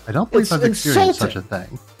is. I don't believe I've experienced such a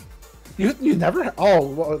thing. You never? Oh,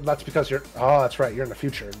 well, that's because you're. Oh, that's right. You're in the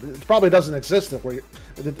future. It probably doesn't exist during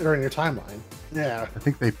your timeline. Yeah. I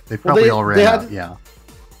think they probably all ran out. Yeah.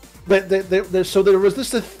 So there was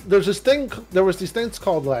these things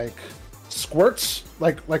called like squirts,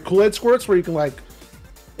 like Kool-Aid squirts, where you can like.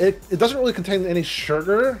 It doesn't really contain any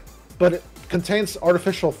sugar, but it contains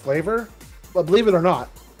artificial flavor. But believe it or not,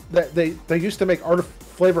 they used to make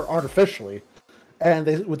flavor artificially, and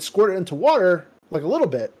they would squirt it into water like a little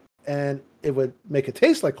bit. And it would make it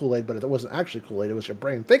taste like Kool-Aid, but it wasn't actually Kool-Aid. It was your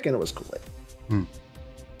brain thinking it was Kool-Aid.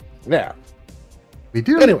 Yeah. We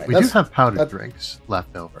do have powdered drinks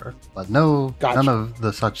left over, but none of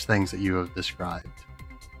the such things that you have described.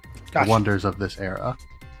 Gotcha. The wonders of this era.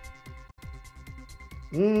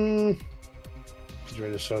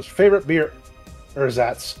 Favorite beer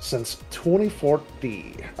ersatz since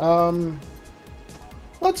 2014.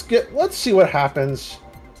 Let's see what happens.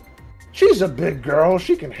 She's a big girl.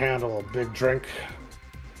 She can handle a big drink.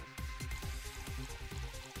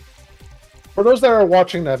 For those that are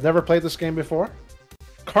watching that have never played this game before,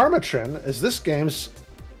 Karmatrin is this game's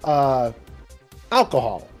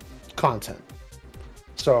alcohol content.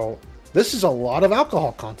 So this is a lot of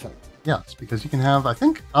alcohol content. Yes, because you can have, I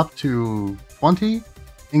think, up to 20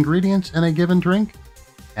 ingredients in a given drink,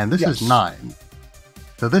 and this is 9.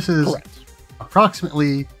 So this is correct.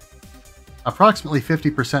 approximately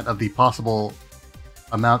 50% of the possible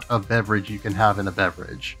amount of beverage you can have in a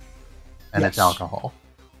beverage, and it's alcohol.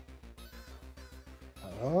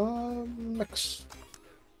 Mix.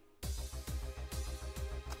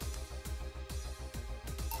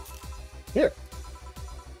 Here.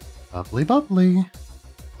 Bubbly, bubbly.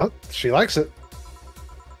 Oh, she likes it.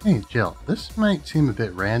 Hey, Jill, this might seem a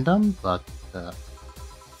bit random, but, you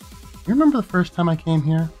remember the first time I came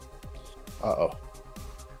here? Uh-oh.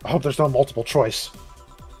 I hope there's no multiple choice.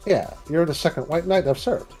 Yeah, you're the second white knight I've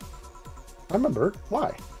served. I remember.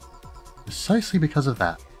 Why? Precisely because of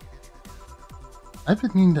that. I've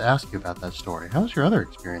been meaning to ask you about that story. How was your other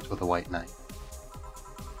experience with a white knight?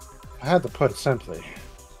 I had to put it simply.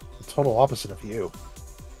 The total opposite of you.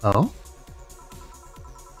 Oh?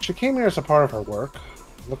 She came here as a part of her work,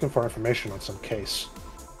 looking for information on some case.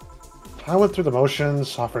 I went through the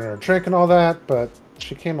motions, offering her a drink and all that, but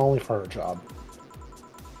she came only for her job.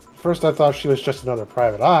 First I thought she was just another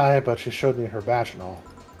private eye, but she showed me her badge and all.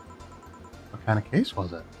 What kind of case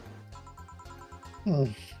was it?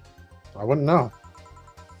 I wouldn't know.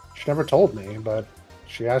 She never told me, but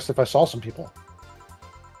she asked if I saw some people.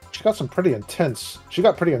 She got pretty intense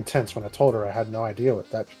when I told her I had no idea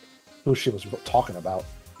who she was talking about.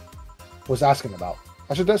 Was asking about.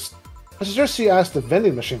 I suggest she asked the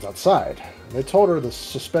vending machines outside, and they told her the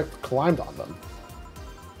suspect climbed on them.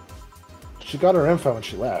 She got her info and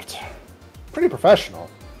she left. Pretty professional,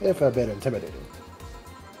 if a bit intimidating.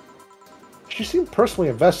 She seemed personally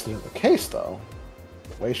invested in the case, though.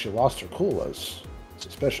 The way she lost her cool was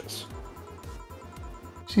suspicious.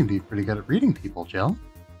 You seem to be pretty good at reading people, Jill.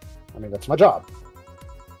 I mean, that's my job.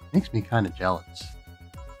 Makes me kind of jealous.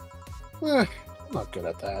 I'm not good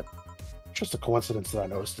at that. Just a coincidence that I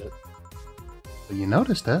noticed it. But you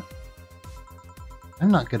noticed it. I'm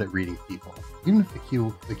not good at reading people. Even if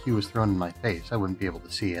the cue was thrown in my face, I wouldn't be able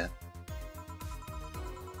to see it.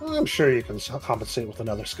 I'm sure you can compensate with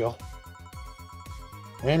another skill.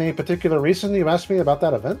 Any particular reason you asked me about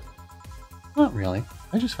that event? Not really.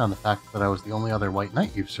 I just found the fact that I was the only other white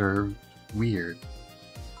knight you've served weird.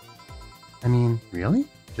 I mean, really?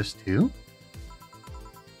 Just 2?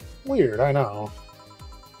 Weird, I know.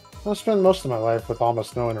 I spent most of my life with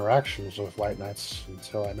almost no interactions with white knights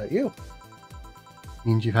until I met you.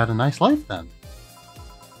 Means you've had a nice life, then.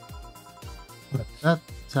 That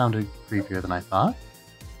sounded creepier than I thought.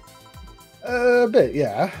 A bit,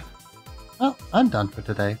 yeah. Well, I'm done for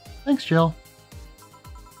today. Thanks, Jill.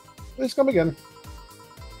 Please come again.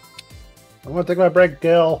 I'm gonna take my break,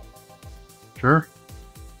 Gil. Sure.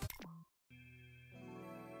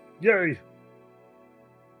 Yay!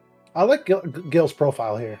 I like Gil's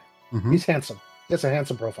profile here. Mm-hmm. He's handsome. He has a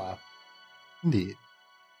handsome profile. Indeed.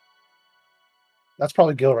 That's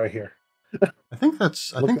probably Gil right here. I think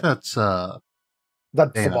that's That's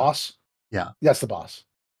Dana. the boss. Yeah. Yes, the boss.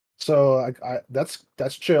 So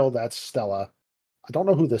that's Jill. That's Stella. I don't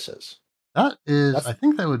know who this is. That is. I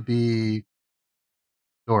think that would be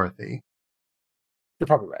Dorothy. You're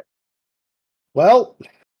probably right. Well,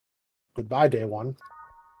 goodbye, day one.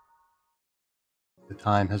 The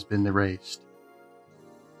time has been erased.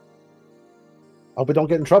 I hope we don't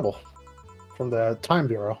get in trouble from the Time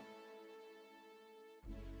Bureau.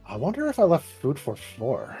 I wonder if I left food for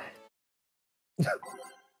floor.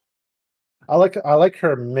 I like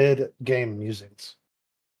her mid-game musings.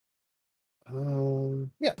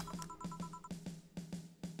 Yeah.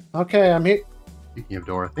 Okay, I'm here. Speaking of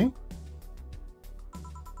Dorothy.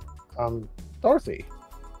 Dorothy.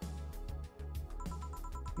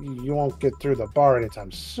 You won't get through the bar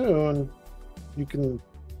anytime soon. You can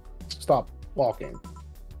stop walking.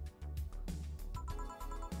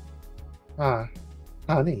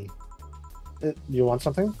 Honey. You want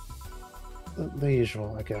something? The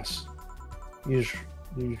usual, I guess. Usual.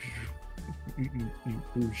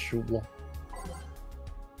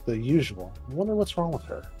 The usual. I wonder what's wrong with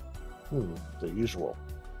her. The usual.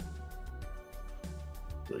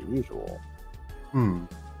 The usual.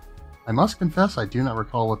 I must confess I do not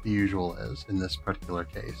recall what the usual is in this particular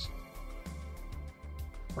case.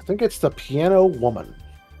 I think it's the Piano Woman,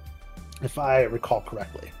 if I recall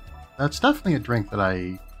correctly. That's definitely a drink that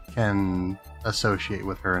I can associate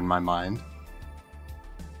with her in my mind.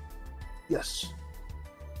 Yes.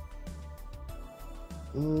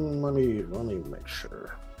 Let me make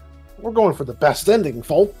sure. We're going for the best ending,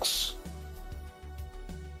 folks.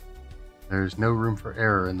 There's no room for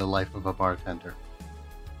error in the life of a bartender.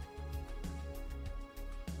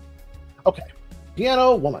 Okay.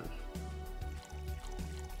 Piano Woman.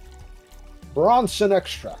 Bronson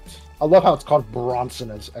extract. I love how it's called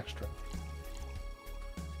Bronson as extract.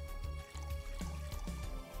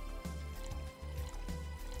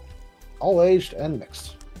 All aged and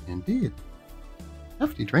mixed. Indeed.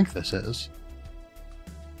 Hefty drink this is.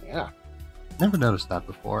 Yeah. Never noticed that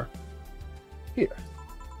before. Here.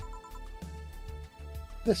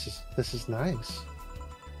 This is nice.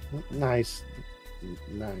 Nice.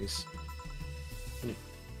 Nice.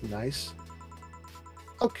 Nice.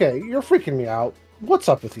 Okay, you're freaking me out. What's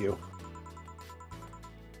up with you?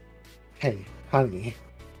 Hey, honey.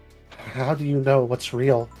 How do you know what's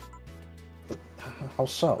real? How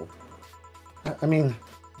so? I mean,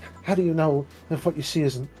 how do you know if what you see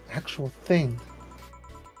is an actual thing?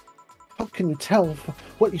 How can you tell if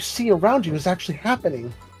what you see around you is actually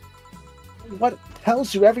happening? What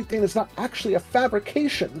tells you everything is not actually a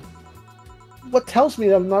fabrication? What tells me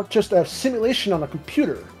that I'm not just a simulation on a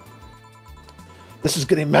computer? This is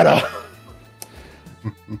getting meta.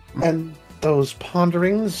 And those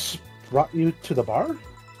ponderings brought you to the bar?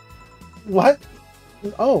 What?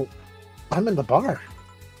 Oh, I'm in the bar.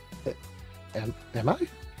 Am I?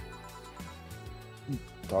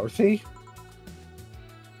 Dorothy?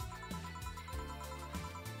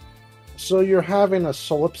 So you're having a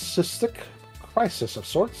solipsistic crisis of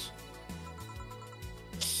sorts?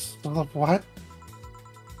 What?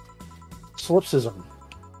 Solipsism.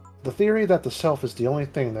 The theory that the self is the only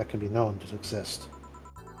thing that can be known to exist.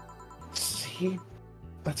 See?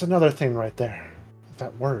 That's another thing right there.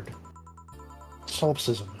 That word.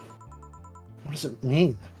 Solipsism. What does it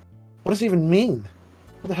mean? What does it even mean?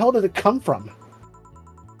 Where the hell did it come from?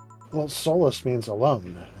 Well, solus means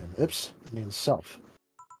alone, and ips means self.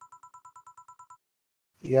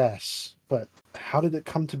 Yes, but how did it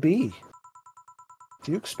come to be?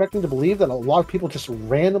 Do you expect me to believe that a lot of people just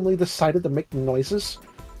randomly decided to make noises?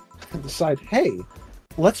 And decide, hey,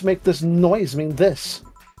 let's make this noise mean this.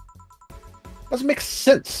 Doesn't make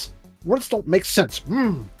sense. Words don't make sense.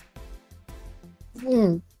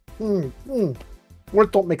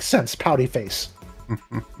 Words don't make sense, pouty face.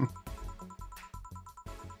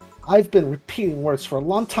 I've been repeating words for a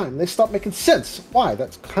long time. They stop making sense. Why?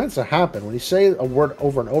 That kinds of happen. When you say a word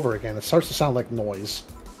over and over again, it starts to sound like noise.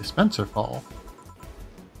 Dispenser fall.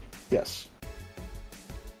 Yes.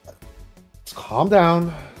 Let's calm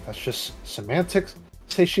down. That's just semantic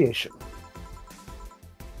satiation.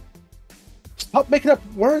 Stop making up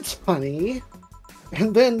words, honey.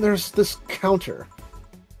 And then there's this counter.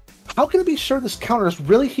 How can I be sure this counter is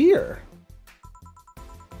really here?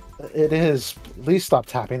 It is. Please stop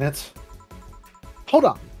tapping it. Hold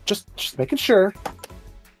on. Just making sure.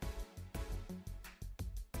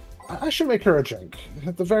 I should make her a drink.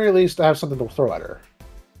 At the very least, I have something to throw at her.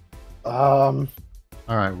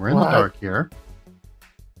 Alright, we're in the dark here.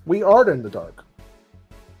 We are in the dark.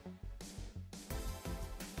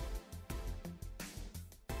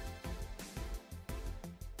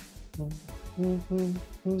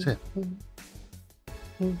 Sit.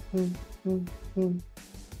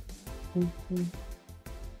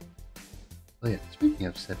 Oh yeah, speaking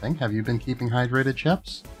of sipping, have you been keeping hydrated,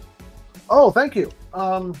 Sheps? Oh, thank you.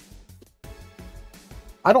 I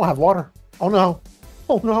don't have water. Oh no.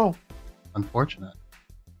 Oh no. Unfortunate.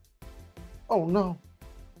 Oh no.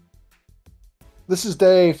 This is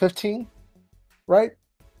day 15, right?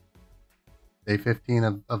 Day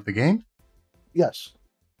 15 of the game? Yes.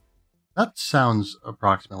 That sounds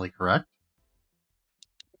approximately correct.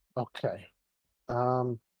 Okay.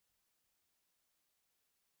 Let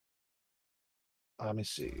me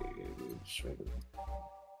see.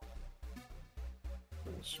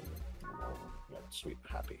 Yeah, sweet,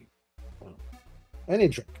 happy. Any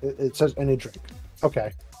drink. It says any drink.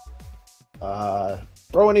 Okay.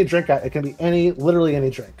 Throw any drink at it. Can be literally any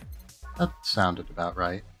drink. That sounded about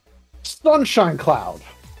right. Sunshine Cloud.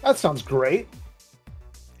 That sounds great.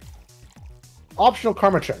 Optional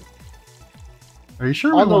karma train. Are you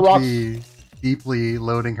sure we won't be deeply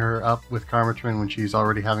loading her up with Karmatrin when she's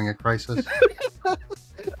already having a crisis?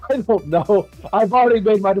 I don't know. I've already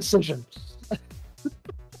made my decision.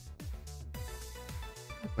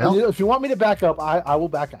 Well, if you want me to back up, I will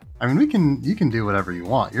back up. I mean, you can do whatever you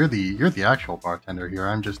want. You're the actual bartender here.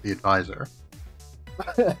 I'm just the advisor.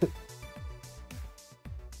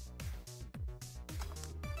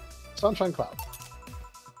 Sunshine Cloud.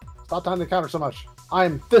 Stop behind the counter so much.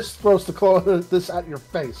 I'm this close to close this at your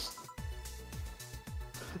face.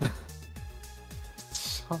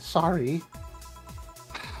 Sorry.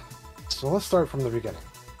 So let's start from the beginning.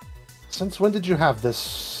 Since when did you have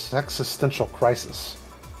this existential crisis?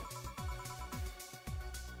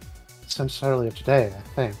 Since earlier today, I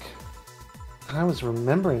think. I was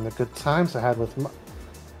remembering the good times I had with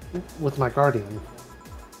my guardian.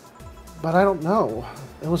 But I don't know.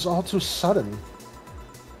 It was all too sudden.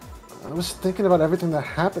 I was thinking about everything that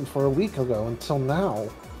happened for a week ago until now.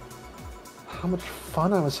 How much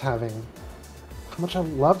fun I was having. How much I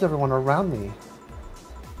loved everyone around me.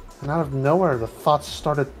 And out of nowhere, the thoughts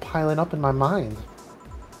started piling up in my mind.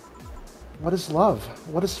 What is love?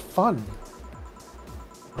 What is fun?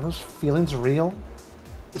 Are those feelings real?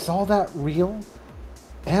 Is all that real?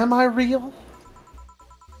 Am I real?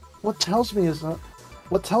 What tells me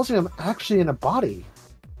I'm actually in a body?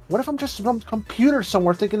 What if I'm just some computer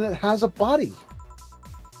somewhere thinking it has a body?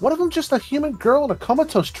 What if I'm just a human girl in a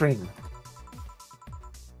comatose dream?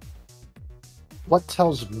 What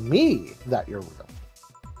tells me that you're real?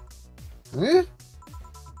 Eh?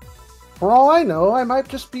 For all I know, I might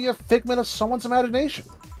just be a figment of someone's imagination.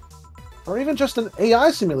 Or even just an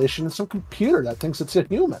AI simulation in some computer that thinks it's a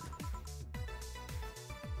human.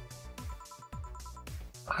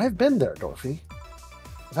 I've been there, Dorothy.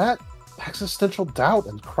 That existential doubt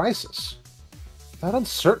and crisis. That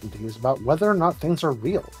uncertainty is about whether or not things are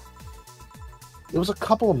real. It was a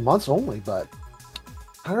couple of months only, but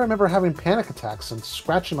I remember having panic attacks and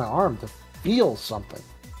scratching my arm to feel something.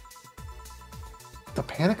 The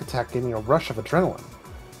panic attack gave me a rush of adrenaline,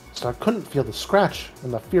 so I couldn't feel the scratch,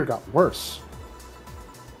 and the fear got worse.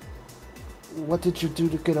 What did you do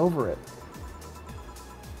to get over it?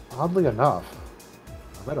 Oddly enough,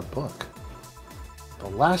 I read a book. The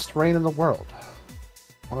Last Rain in the World.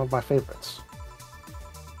 One of my favorites.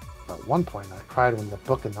 At one point, I cried with the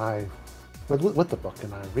book,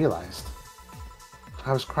 and I realized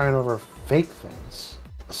I was crying over fake things,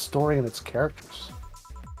 a story and its characters.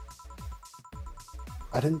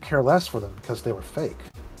 I didn't care less for them because they were fake.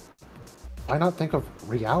 Why not think of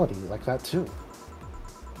reality like that too?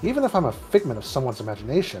 Even if I'm a figment of someone's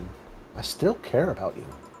imagination, I still care about you.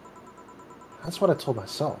 That's what I told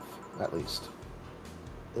myself, at least.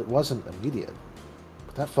 It wasn't immediate,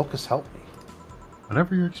 but that focus helped me.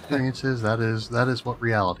 Whatever your experience is, that is what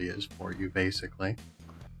reality is for you, basically.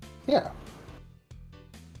 Yeah.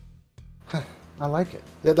 I like it.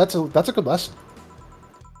 Yeah, that's a good lesson.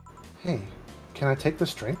 Hey, can I take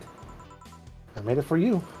this drink? I made it for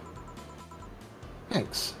you.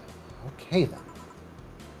 Thanks. Okay then.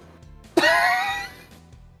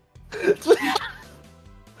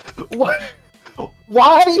 What?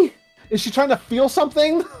 Why? Is she trying to feel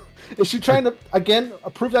something? Is she trying to, again,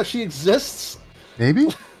 prove that she exists? Maybe.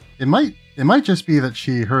 It might just be that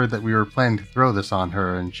she heard that we were planning to throw this on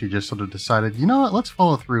her, and she just sort of decided, you know what, let's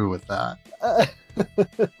follow through with that.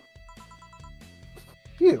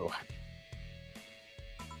 Phew.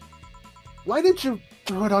 Why did you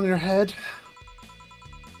throw it on your head?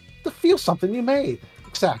 To feel something you made.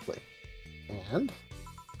 Exactly. And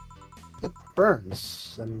it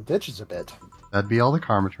burns and itches a bit. That'd be all the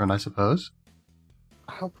Karmatron, I suppose.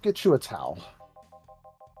 I'll get you a towel.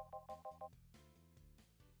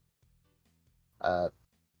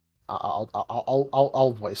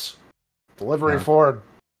 I'll voice. Delivery for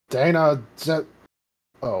Dana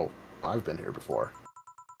Oh, I've been here before.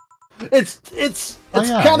 It's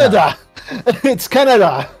Canada. Yeah. It's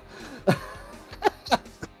Canada.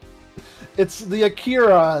 It's the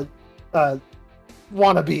Akira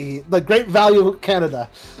wannabe, the Great Value Canada.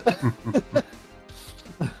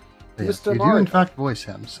 Mr. Mario. You do in fact voice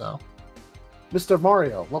him, so. Mr.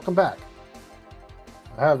 Mario, welcome back.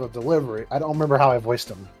 I have a delivery. I don't remember how I voiced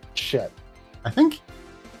him. Shit. I think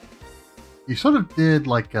you sort of did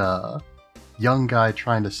like a young guy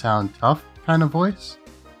trying to sound tough kind of voice.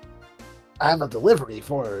 I have a delivery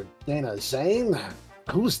for Dana Zane.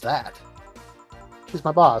 Who's that? She's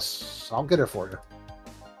my boss. I'll get her for you.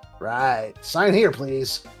 Right. Sign here,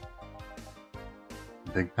 please.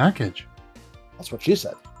 Big package. That's what she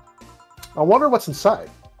said. I wonder what's inside.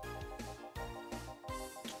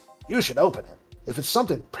 You should open it. If it's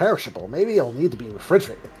something perishable, maybe it'll need to be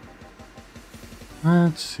refrigerated.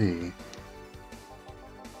 Let's see.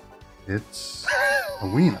 It's a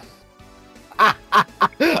wiener.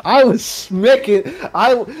 I was smicking.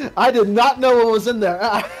 I did not know what was in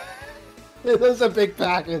there. It was a big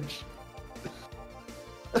package.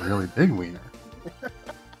 A really big wiener.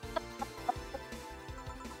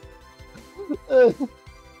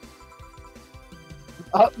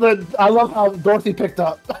 I love how Dorothy perked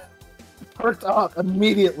up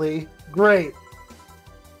immediately. Great.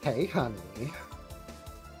 Hey, honey.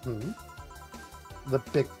 the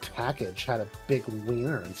big package had a big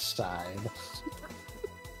wiener inside.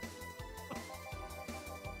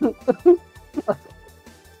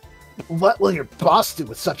 What will your boss do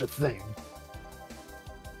with such a thing?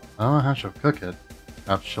 I don't know how she'll cook it.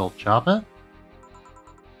 Perhaps she'll chop it?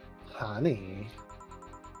 Honey,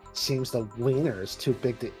 seems the wiener is too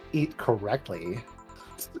big to eat correctly.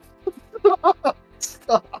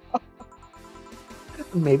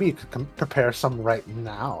 Maybe you could prepare some right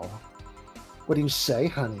now. What do you say,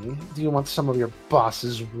 honey? Do you want some of your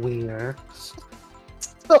boss's wiener?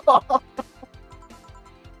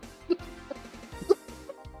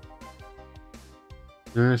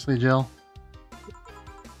 Seriously, Jill?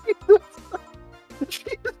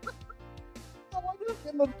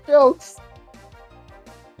 The jokes.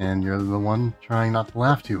 And you're the one trying not to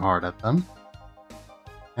laugh too hard at them.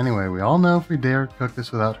 Anyway, we all know if we dare cook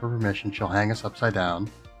this without her permission, she'll hang us upside down.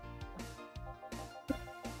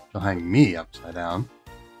 She'll hang me upside down.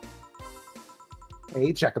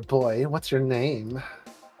 Hey, Jacob boy, what's your name?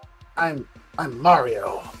 I'm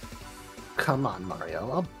Mario. Come on, Mario.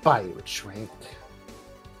 I'll buy you a drink.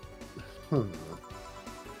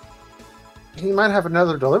 He might have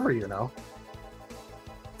another delivery, you know.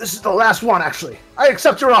 This is the last one, actually. I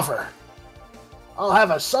accept your offer. I'll have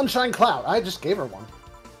a sunshine cloud. I just gave her one.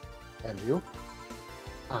 And you?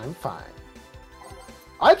 I'm fine.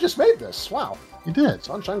 I just made this. Wow. You did.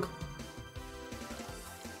 Sunshine.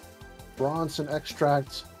 Bronson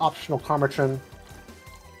extract. Optional Carmachin.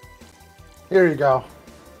 Here you go.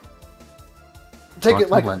 Take it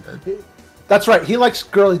like... That's right. He likes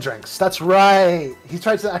girly drinks. That's right. He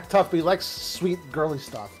tries to act tough, but he likes sweet, girly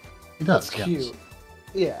stuff. He does. That's cute. Yes.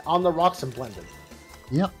 Yeah, on the rocks and blended.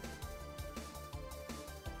 Yep.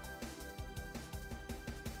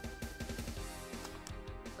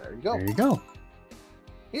 There you go. There you go.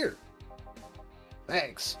 Here.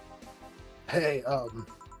 Thanks. Hey,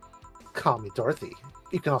 call me Dorothy.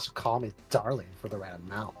 You can also call me Darling for the right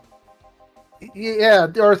amount. Yeah,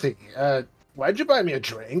 Dorothy, why'd you buy me a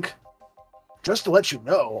drink? Just to let you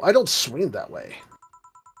know, I don't swing that way.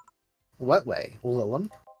 What way,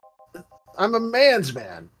 Lilum? I'm a man's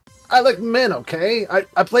man. I like men, okay?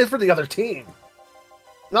 I play for the other team.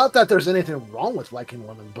 Not that there's anything wrong with liking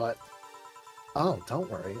women, but... Oh, don't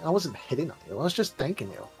worry. I wasn't hitting on you. I was just thanking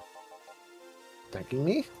you. Thanking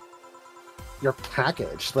me? Your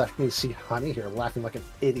package left me see Honey here laughing like an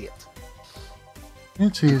idiot.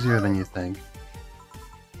 It's easier than you think.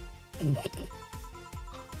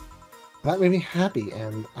 That made me happy,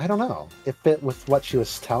 and I don't know. It fit with what she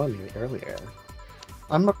was telling me earlier.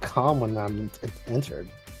 I'm more calm when I'm entered.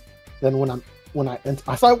 Then when I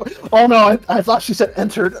thought, oh no, I thought she said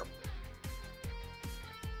entered.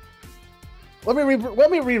 Let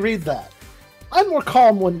me reread that. I'm more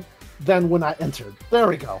calm than when I entered. There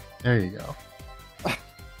we go. There you go.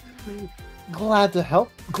 Glad to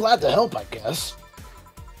help, I guess.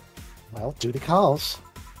 Well, duty calls.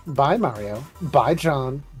 Bye, Mario. Bye,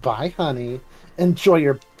 John. Bye, Honey. Enjoy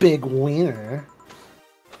your big wiener.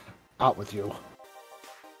 Out with you.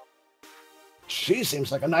 She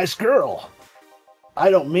seems like a nice girl. I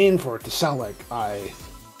don't mean for it to sound like I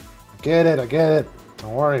get it.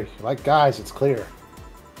 Don't worry. You like guys, it's clear.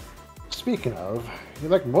 Speaking of, you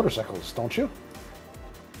like motorcycles, don't you?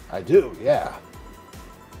 I do, yeah.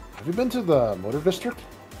 Have you been to the motor district?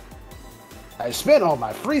 I spend all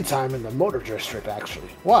my free time in the motor district, actually.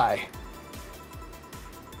 Why?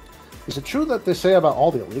 Is it true that they say about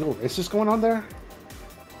all the illegal races going on there?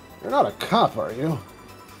 You're not a cop, are you?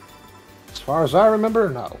 As far as I remember,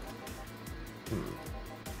 no.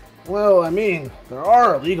 Well, I mean, there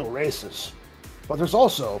are illegal races, but there's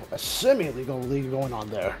also a semi-legal league going on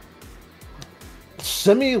there.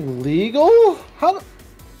 Semi-legal? How?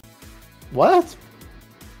 What?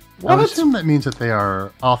 I would assume that means that they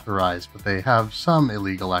are authorized, but they have some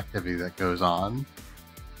illegal activity that goes on.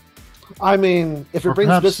 I mean, if it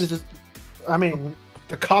brings business, I mean,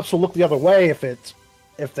 the cops will look the other way if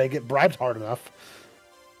they get bribed hard enough.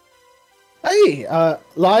 Hey,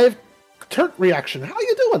 live Turt reaction. How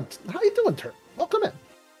you doing? Turt? Welcome in.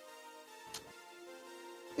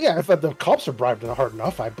 Yeah, if the cops are bribed hard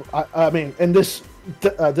enough, I mean, in this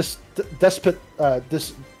destitute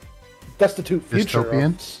future.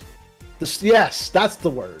 Dystopian? Yes, that's the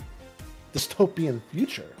word. Dystopian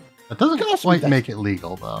future. That doesn't quite make it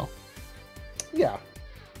legal, though. Yeah.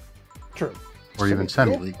 True. Or even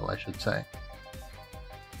semi-legal, I should say.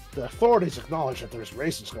 The authorities acknowledge that there's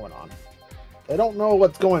races going on. They don't know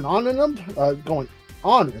what's going on in them.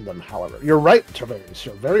 However, you're right, Tiberious.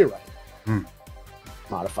 You're very right.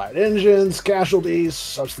 Modified engines, casualties,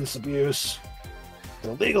 substance abuse.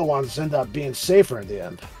 The legal ones end up being safer in the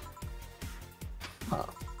end.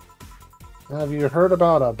 Have you heard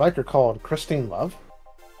about a biker called Christine Love?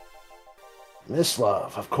 Miss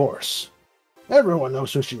Love, of course. Everyone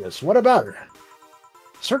knows who she is. What about her?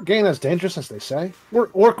 Is her gain as dangerous as they say?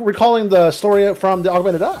 We're recalling the story from the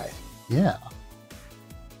Augmented Eye. Yeah.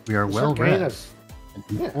 We are well read and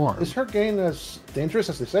informed. Yeah. Is her gain as dangerous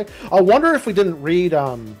as they say? I wonder if we didn't read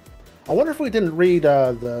the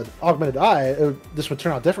Augmented Eye, this would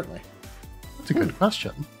turn out differently. That's a good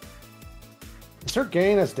question. Is her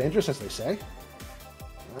gain as dangerous as they say?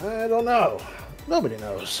 I don't know. Nobody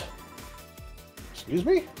knows. Excuse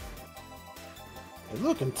me? They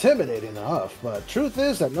look intimidating enough, but truth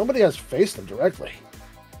is that nobody has faced them directly.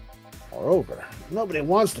 Moreover, nobody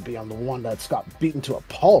wants to be on the one that's got beaten to a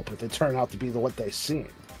pulp if they turn out to be what they seem.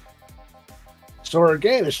 So her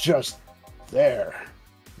gain is just there,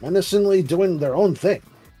 menacingly doing their own thing,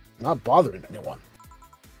 not bothering anyone.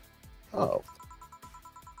 Oh.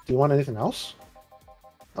 Do you want anything else?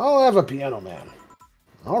 I'll have a piano man.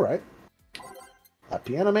 Alright. A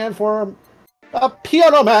piano man for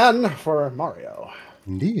Mario.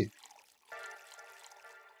 Indeed.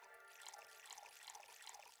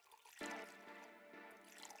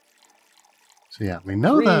 So yeah, we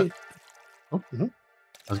know that... Oh, I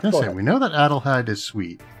was going to say, we know that Adelheid is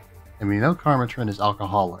sweet, and we know Carmitrin is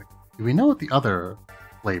alcoholic. Do we know what the other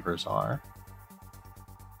flavors are?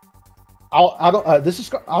 This is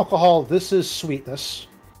alcohol, this is sweetness.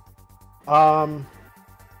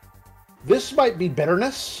 This might be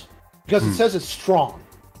bitterness, because it says it's strong.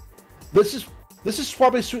 This is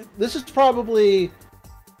probably sweet. This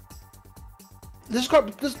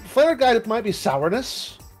flavor guide might be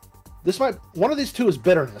sourness. One of these two is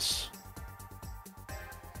bitterness.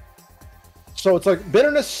 So it's like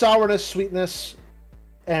bitterness, sourness, sweetness,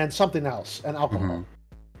 and something else, and alcohol.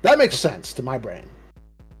 That makes sense to my brain.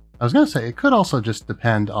 I was going to say, it could also just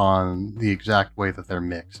depend on the exact way that they're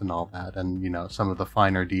mixed and all that, and, some of the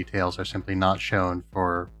finer details are simply not shown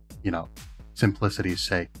for, simplicity's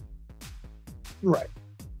sake. Right.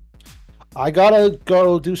 I gotta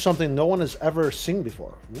go do something no one has ever seen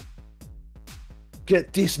before.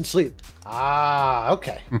 Get decent sleep. Ah,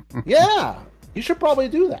 okay. Yeah, you should probably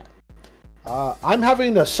do that. I'm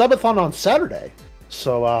having a subathon on Saturday,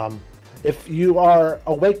 so if you are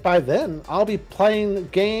awake by then, I'll be playing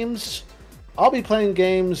games. I'll be playing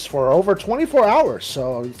games for over 24 hours,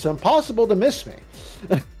 so it's impossible to miss me.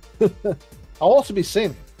 I'll also be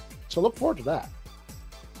singing, so look forward to that.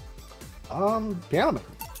 Piano man.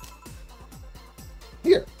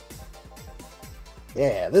 Here.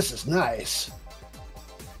 Yeah, this is nice.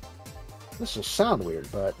 This will sound weird,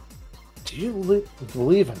 but do you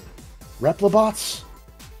believe in replibots?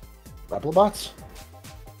 Replibots?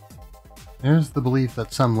 There's the belief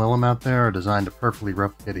that some Lilum out there are designed to perfectly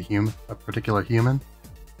replicate a particular human.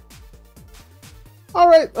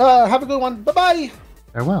 Alright, have a good one. Bye-bye!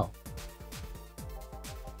 Farewell.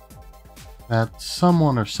 That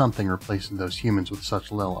someone or something replacing those humans with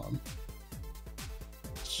such Lilum.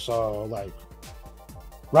 So, like,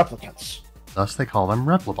 replicants. Thus they call them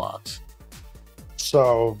replibots.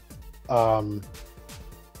 So,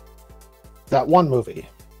 that one movie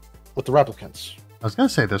with the replicants. I was going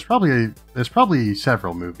to say, there's probably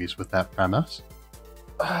several movies with that premise.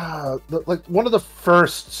 Like one of the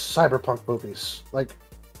first Cyberpunk movies. Like,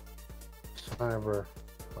 Cyberpunk.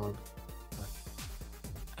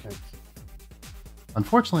 Okay.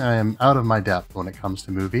 Unfortunately, I am out of my depth when it comes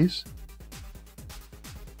to movies.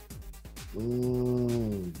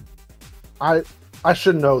 I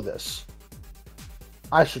should know this.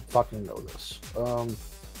 I should fucking know this.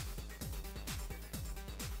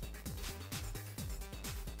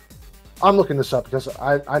 I'm looking this up because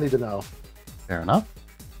I need to know. Fair enough.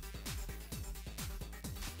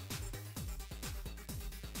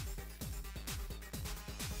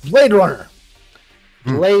 Blade Runner.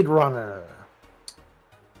 Blade Runner.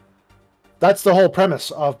 That's the whole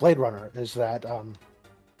premise of Blade Runner, is that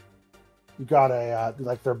you got a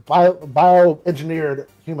like they're bioengineered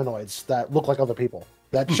humanoids that look like other people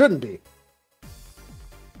that shouldn't be.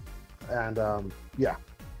 And yeah.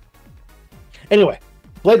 Anyway,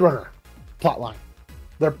 Blade Runner plotline.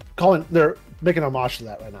 They're making homage to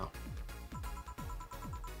that right now.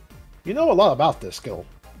 You know a lot about this, Gil.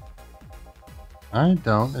 I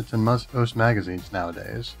don't. It's in most magazines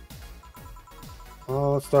nowadays.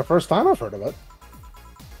 Well, it's the first time I've heard of it.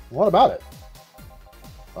 What about it?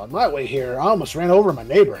 On my way here, I almost ran over my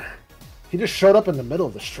neighbor. He just showed up in the middle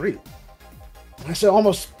of the street. And I said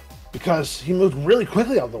almost because he moved really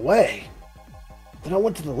quickly out of the way. Then I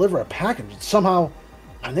went to deliver a package, and somehow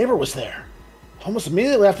my neighbor was there. Almost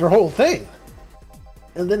immediately after the whole thing.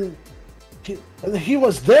 And then he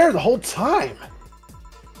was there the whole time.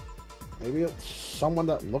 Maybe it's someone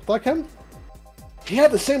that looked like him? He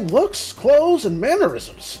had the same looks, clothes, and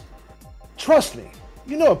mannerisms. Trust me,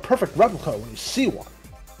 you know a perfect replica when you see one.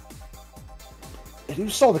 If you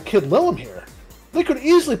saw the kid Lilum here, they could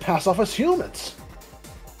easily pass off as humans.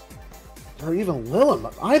 There are even Lilum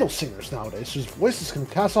idol singers nowadays whose voices can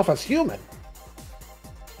pass off as human.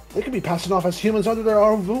 They could be passing off as humans under their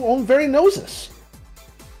own very noses.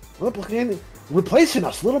 Replacing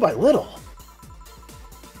us little by little.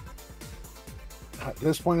 At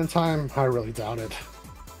this point in time, I really doubt it.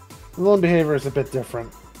 Lilum behavior is a bit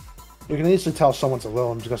different. You can easily tell someone's a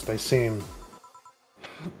Lilum because they seem...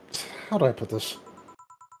 How do I put this?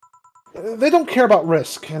 They don't care about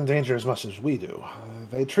risk and danger as much as we do.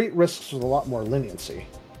 They treat risks with a lot more leniency.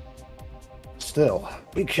 Still,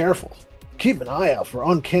 be careful. Keep an eye out for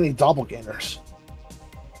uncanny doppelgangers.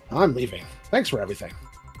 I'm leaving. Thanks for everything.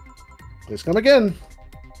 Please come again.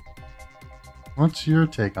 What's your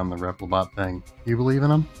take on the Replobot thing? You believe in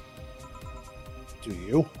them? Do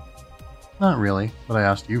you? Not really, but I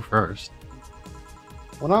asked you first.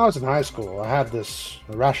 When I was in high school, I had this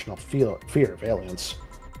irrational fear of aliens.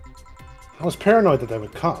 I was paranoid that they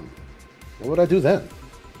would come. What would I do then?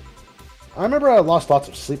 I remember I lost lots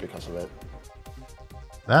of sleep because of it.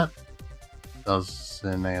 That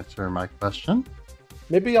doesn't answer my question.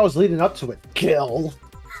 Maybe I was leading up to it. Gil!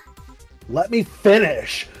 Let me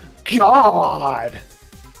finish! God!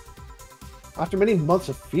 After many months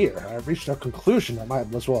of fear, I reached a conclusion that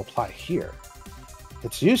might as well apply here.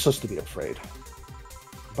 It's useless to be afraid.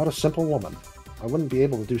 I'm but a simple woman. I wouldn't be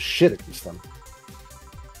able to do shit against them.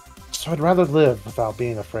 So I'd rather live without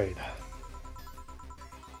being afraid.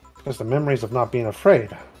 Because the memories of not being afraid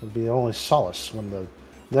would be the only solace when the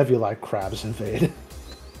nebulae crabs invade.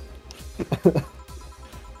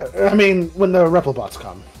 I mean, when the Replibots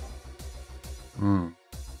come.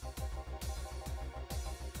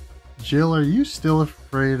 Jill, are you still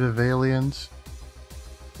afraid of aliens?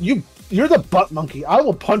 You're the butt monkey. I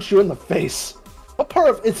will punch you in the face. What part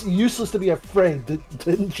of it's useless to be afraid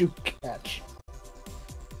didn't you catch?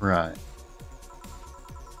 Right.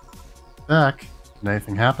 Beck, did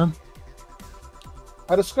anything happen?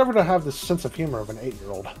 I discovered I have this sense of humor of an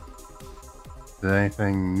 8-year-old. Did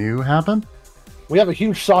anything new happen? We have a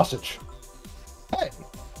huge sausage. Hey!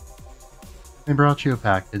 They brought you a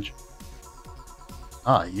package.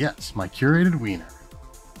 Ah, yes, my curated wiener.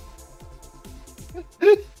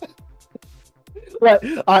 Right.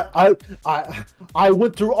 I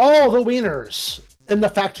went through all the wieners in the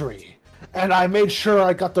factory, and I made sure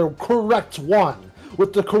I got the correct one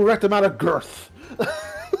with the correct amount of girth.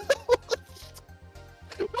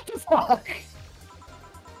 What the fuck?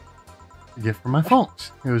 A gift from my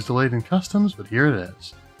folks. It was delayed in customs, but here it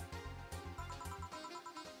is.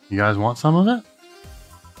 You guys want some of it?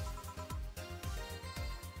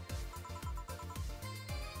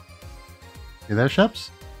 You there, Sheps?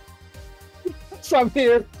 So I'm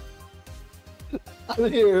here.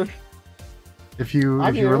 I'm here. If you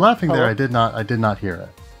here. were laughing there, Hello? I did not hear it.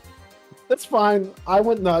 That's fine. I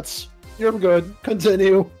went nuts. You're good.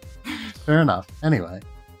 Continue. Fair enough. Anyway,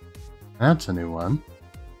 that's a new one.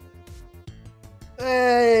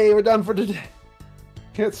 Hey, we're done for today.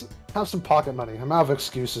 Let's have some pocket money. I'm out of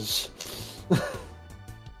excuses.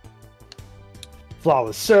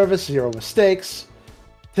 Flawless service, 0 mistakes.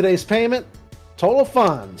 Today's payment, total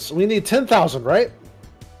funds. We need 10,000, right?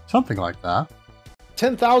 Something like that.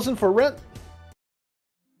 10,000 for rent?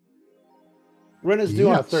 Rent is due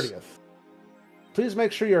on the Yes. 30th. Please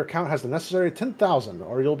make sure your account has the necessary 10,000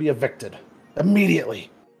 or you'll be evicted.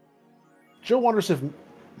 Immediately. Jill wonders if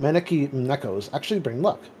Maneki Nekos actually bring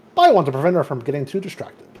luck. Buy one to prevent her from getting too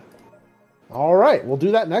distracted. Alright, we'll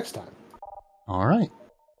do that next time. Alright.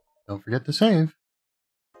 Don't forget to save.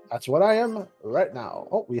 That's what I am right now.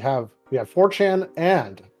 Oh, we have 4chan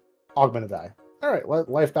and Augmented Eye. Alright, let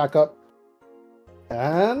life back up.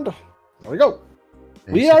 And there we go.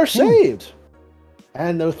 We are saved.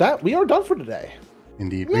 And with that, we are done for today.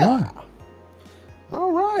 Indeed we are.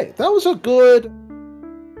 Alright, that was a good...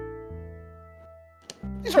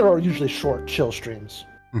 These are usually short, chill streams.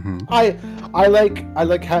 Mm-hmm. I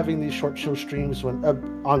like having these short, chill streams when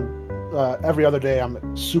on every other day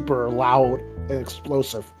I'm super loud and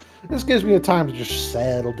explosive. This gives me a time to just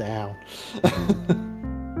settle down.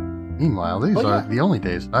 Meanwhile, these are the only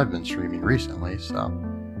days that I've been streaming recently, so...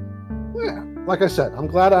 Yeah, like I said, I'm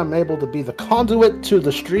glad I'm able to be the conduit to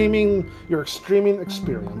the your streaming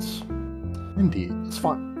experience. Indeed. It's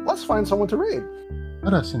fun. Let's find someone to raid.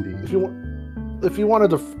 Let us indeed. If you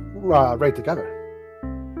wanted to raid together.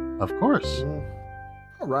 Of course.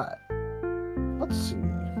 All right. Let's see.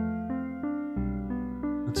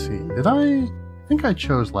 Let's see. Did I think I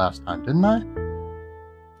chose last time, didn't I?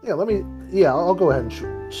 Yeah, I'll go ahead and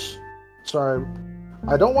choose. Sorry.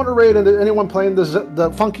 I don't want to raid into anyone playing the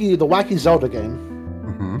wacky Zelda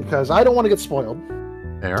game. Because I don't want to get spoiled.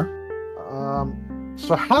 Fair.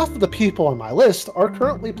 So half of the people on my list are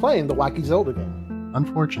currently playing the wacky Zelda game.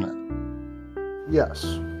 Unfortunate. Yes.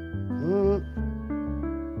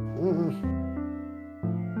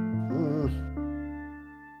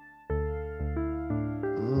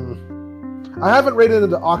 I haven't raided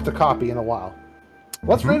into Octocopy in a while.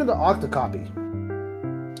 Let's raid into Octocopy.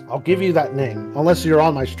 I'll give you that name, unless you're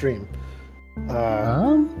on my stream.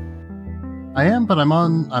 I am, but I'm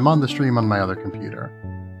on the stream on my other computer.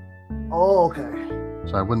 Oh, okay.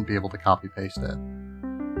 So I wouldn't be able to copy paste it.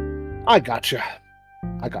 I gotcha.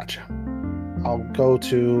 I'll go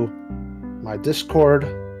to my Discord.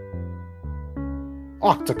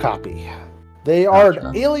 Octocopy. They are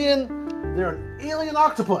an alien. They're an alien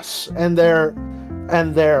octopus, and their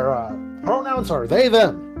pronouns are they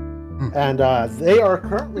them, and they are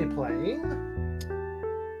currently playing.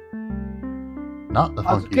 Not the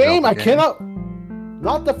funky game. Zelda I cannot.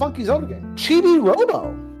 Not the funky Zelda game. Chibi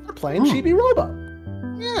Robo. They're playing Chibi Robo.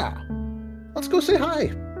 Yeah. Let's go say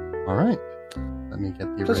hi. All right. Let me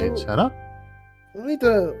get the raid set up. We need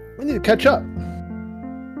to catch up.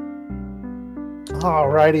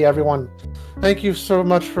 Alrighty, everyone. Thank you so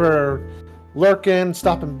much for lurking,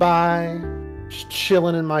 stopping by, just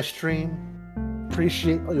chilling in my stream.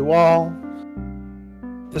 Appreciate you all.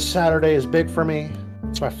 This Saturday is big for me.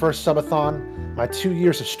 It's my first subathon, my 2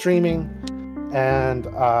 years of streaming, and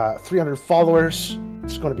 300 followers.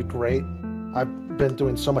 It's going to be great. I've been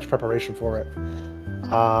doing so much preparation for it.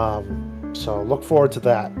 So look forward to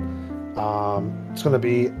that. It's going to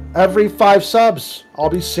be every 5 subs. I'll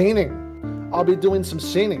be scening. I'll be doing some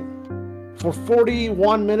scening for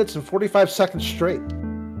 41 minutes and 45 seconds straight.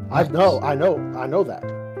 I know that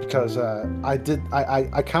because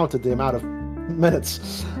I counted the amount of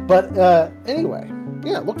minutes. But anyway,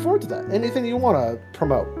 yeah, look forward to that. Anything you want to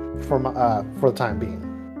promote for the time being?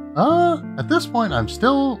 At this point, I'm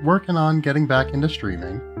still working on getting back into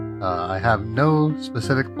streaming. I have no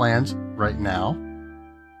specific plans right now.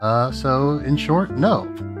 So in short, no.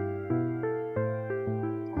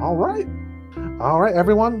 All right,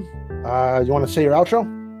 everyone. You want to say your outro?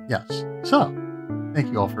 Yes. So,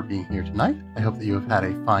 thank you all for being here tonight. I hope that you have had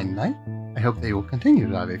a fine night. I hope that you will continue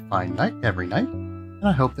to have a fine night every night. And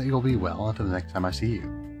I hope that you'll be well until the next time I see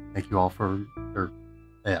you. Thank you all for...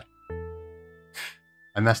 yeah.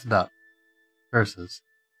 I messed it up. Curses.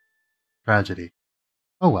 Tragedy.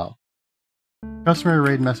 Oh well. Customary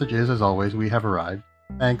raid message is, as always, we have arrived.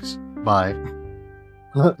 Thanks. Bye.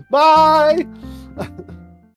 Bye!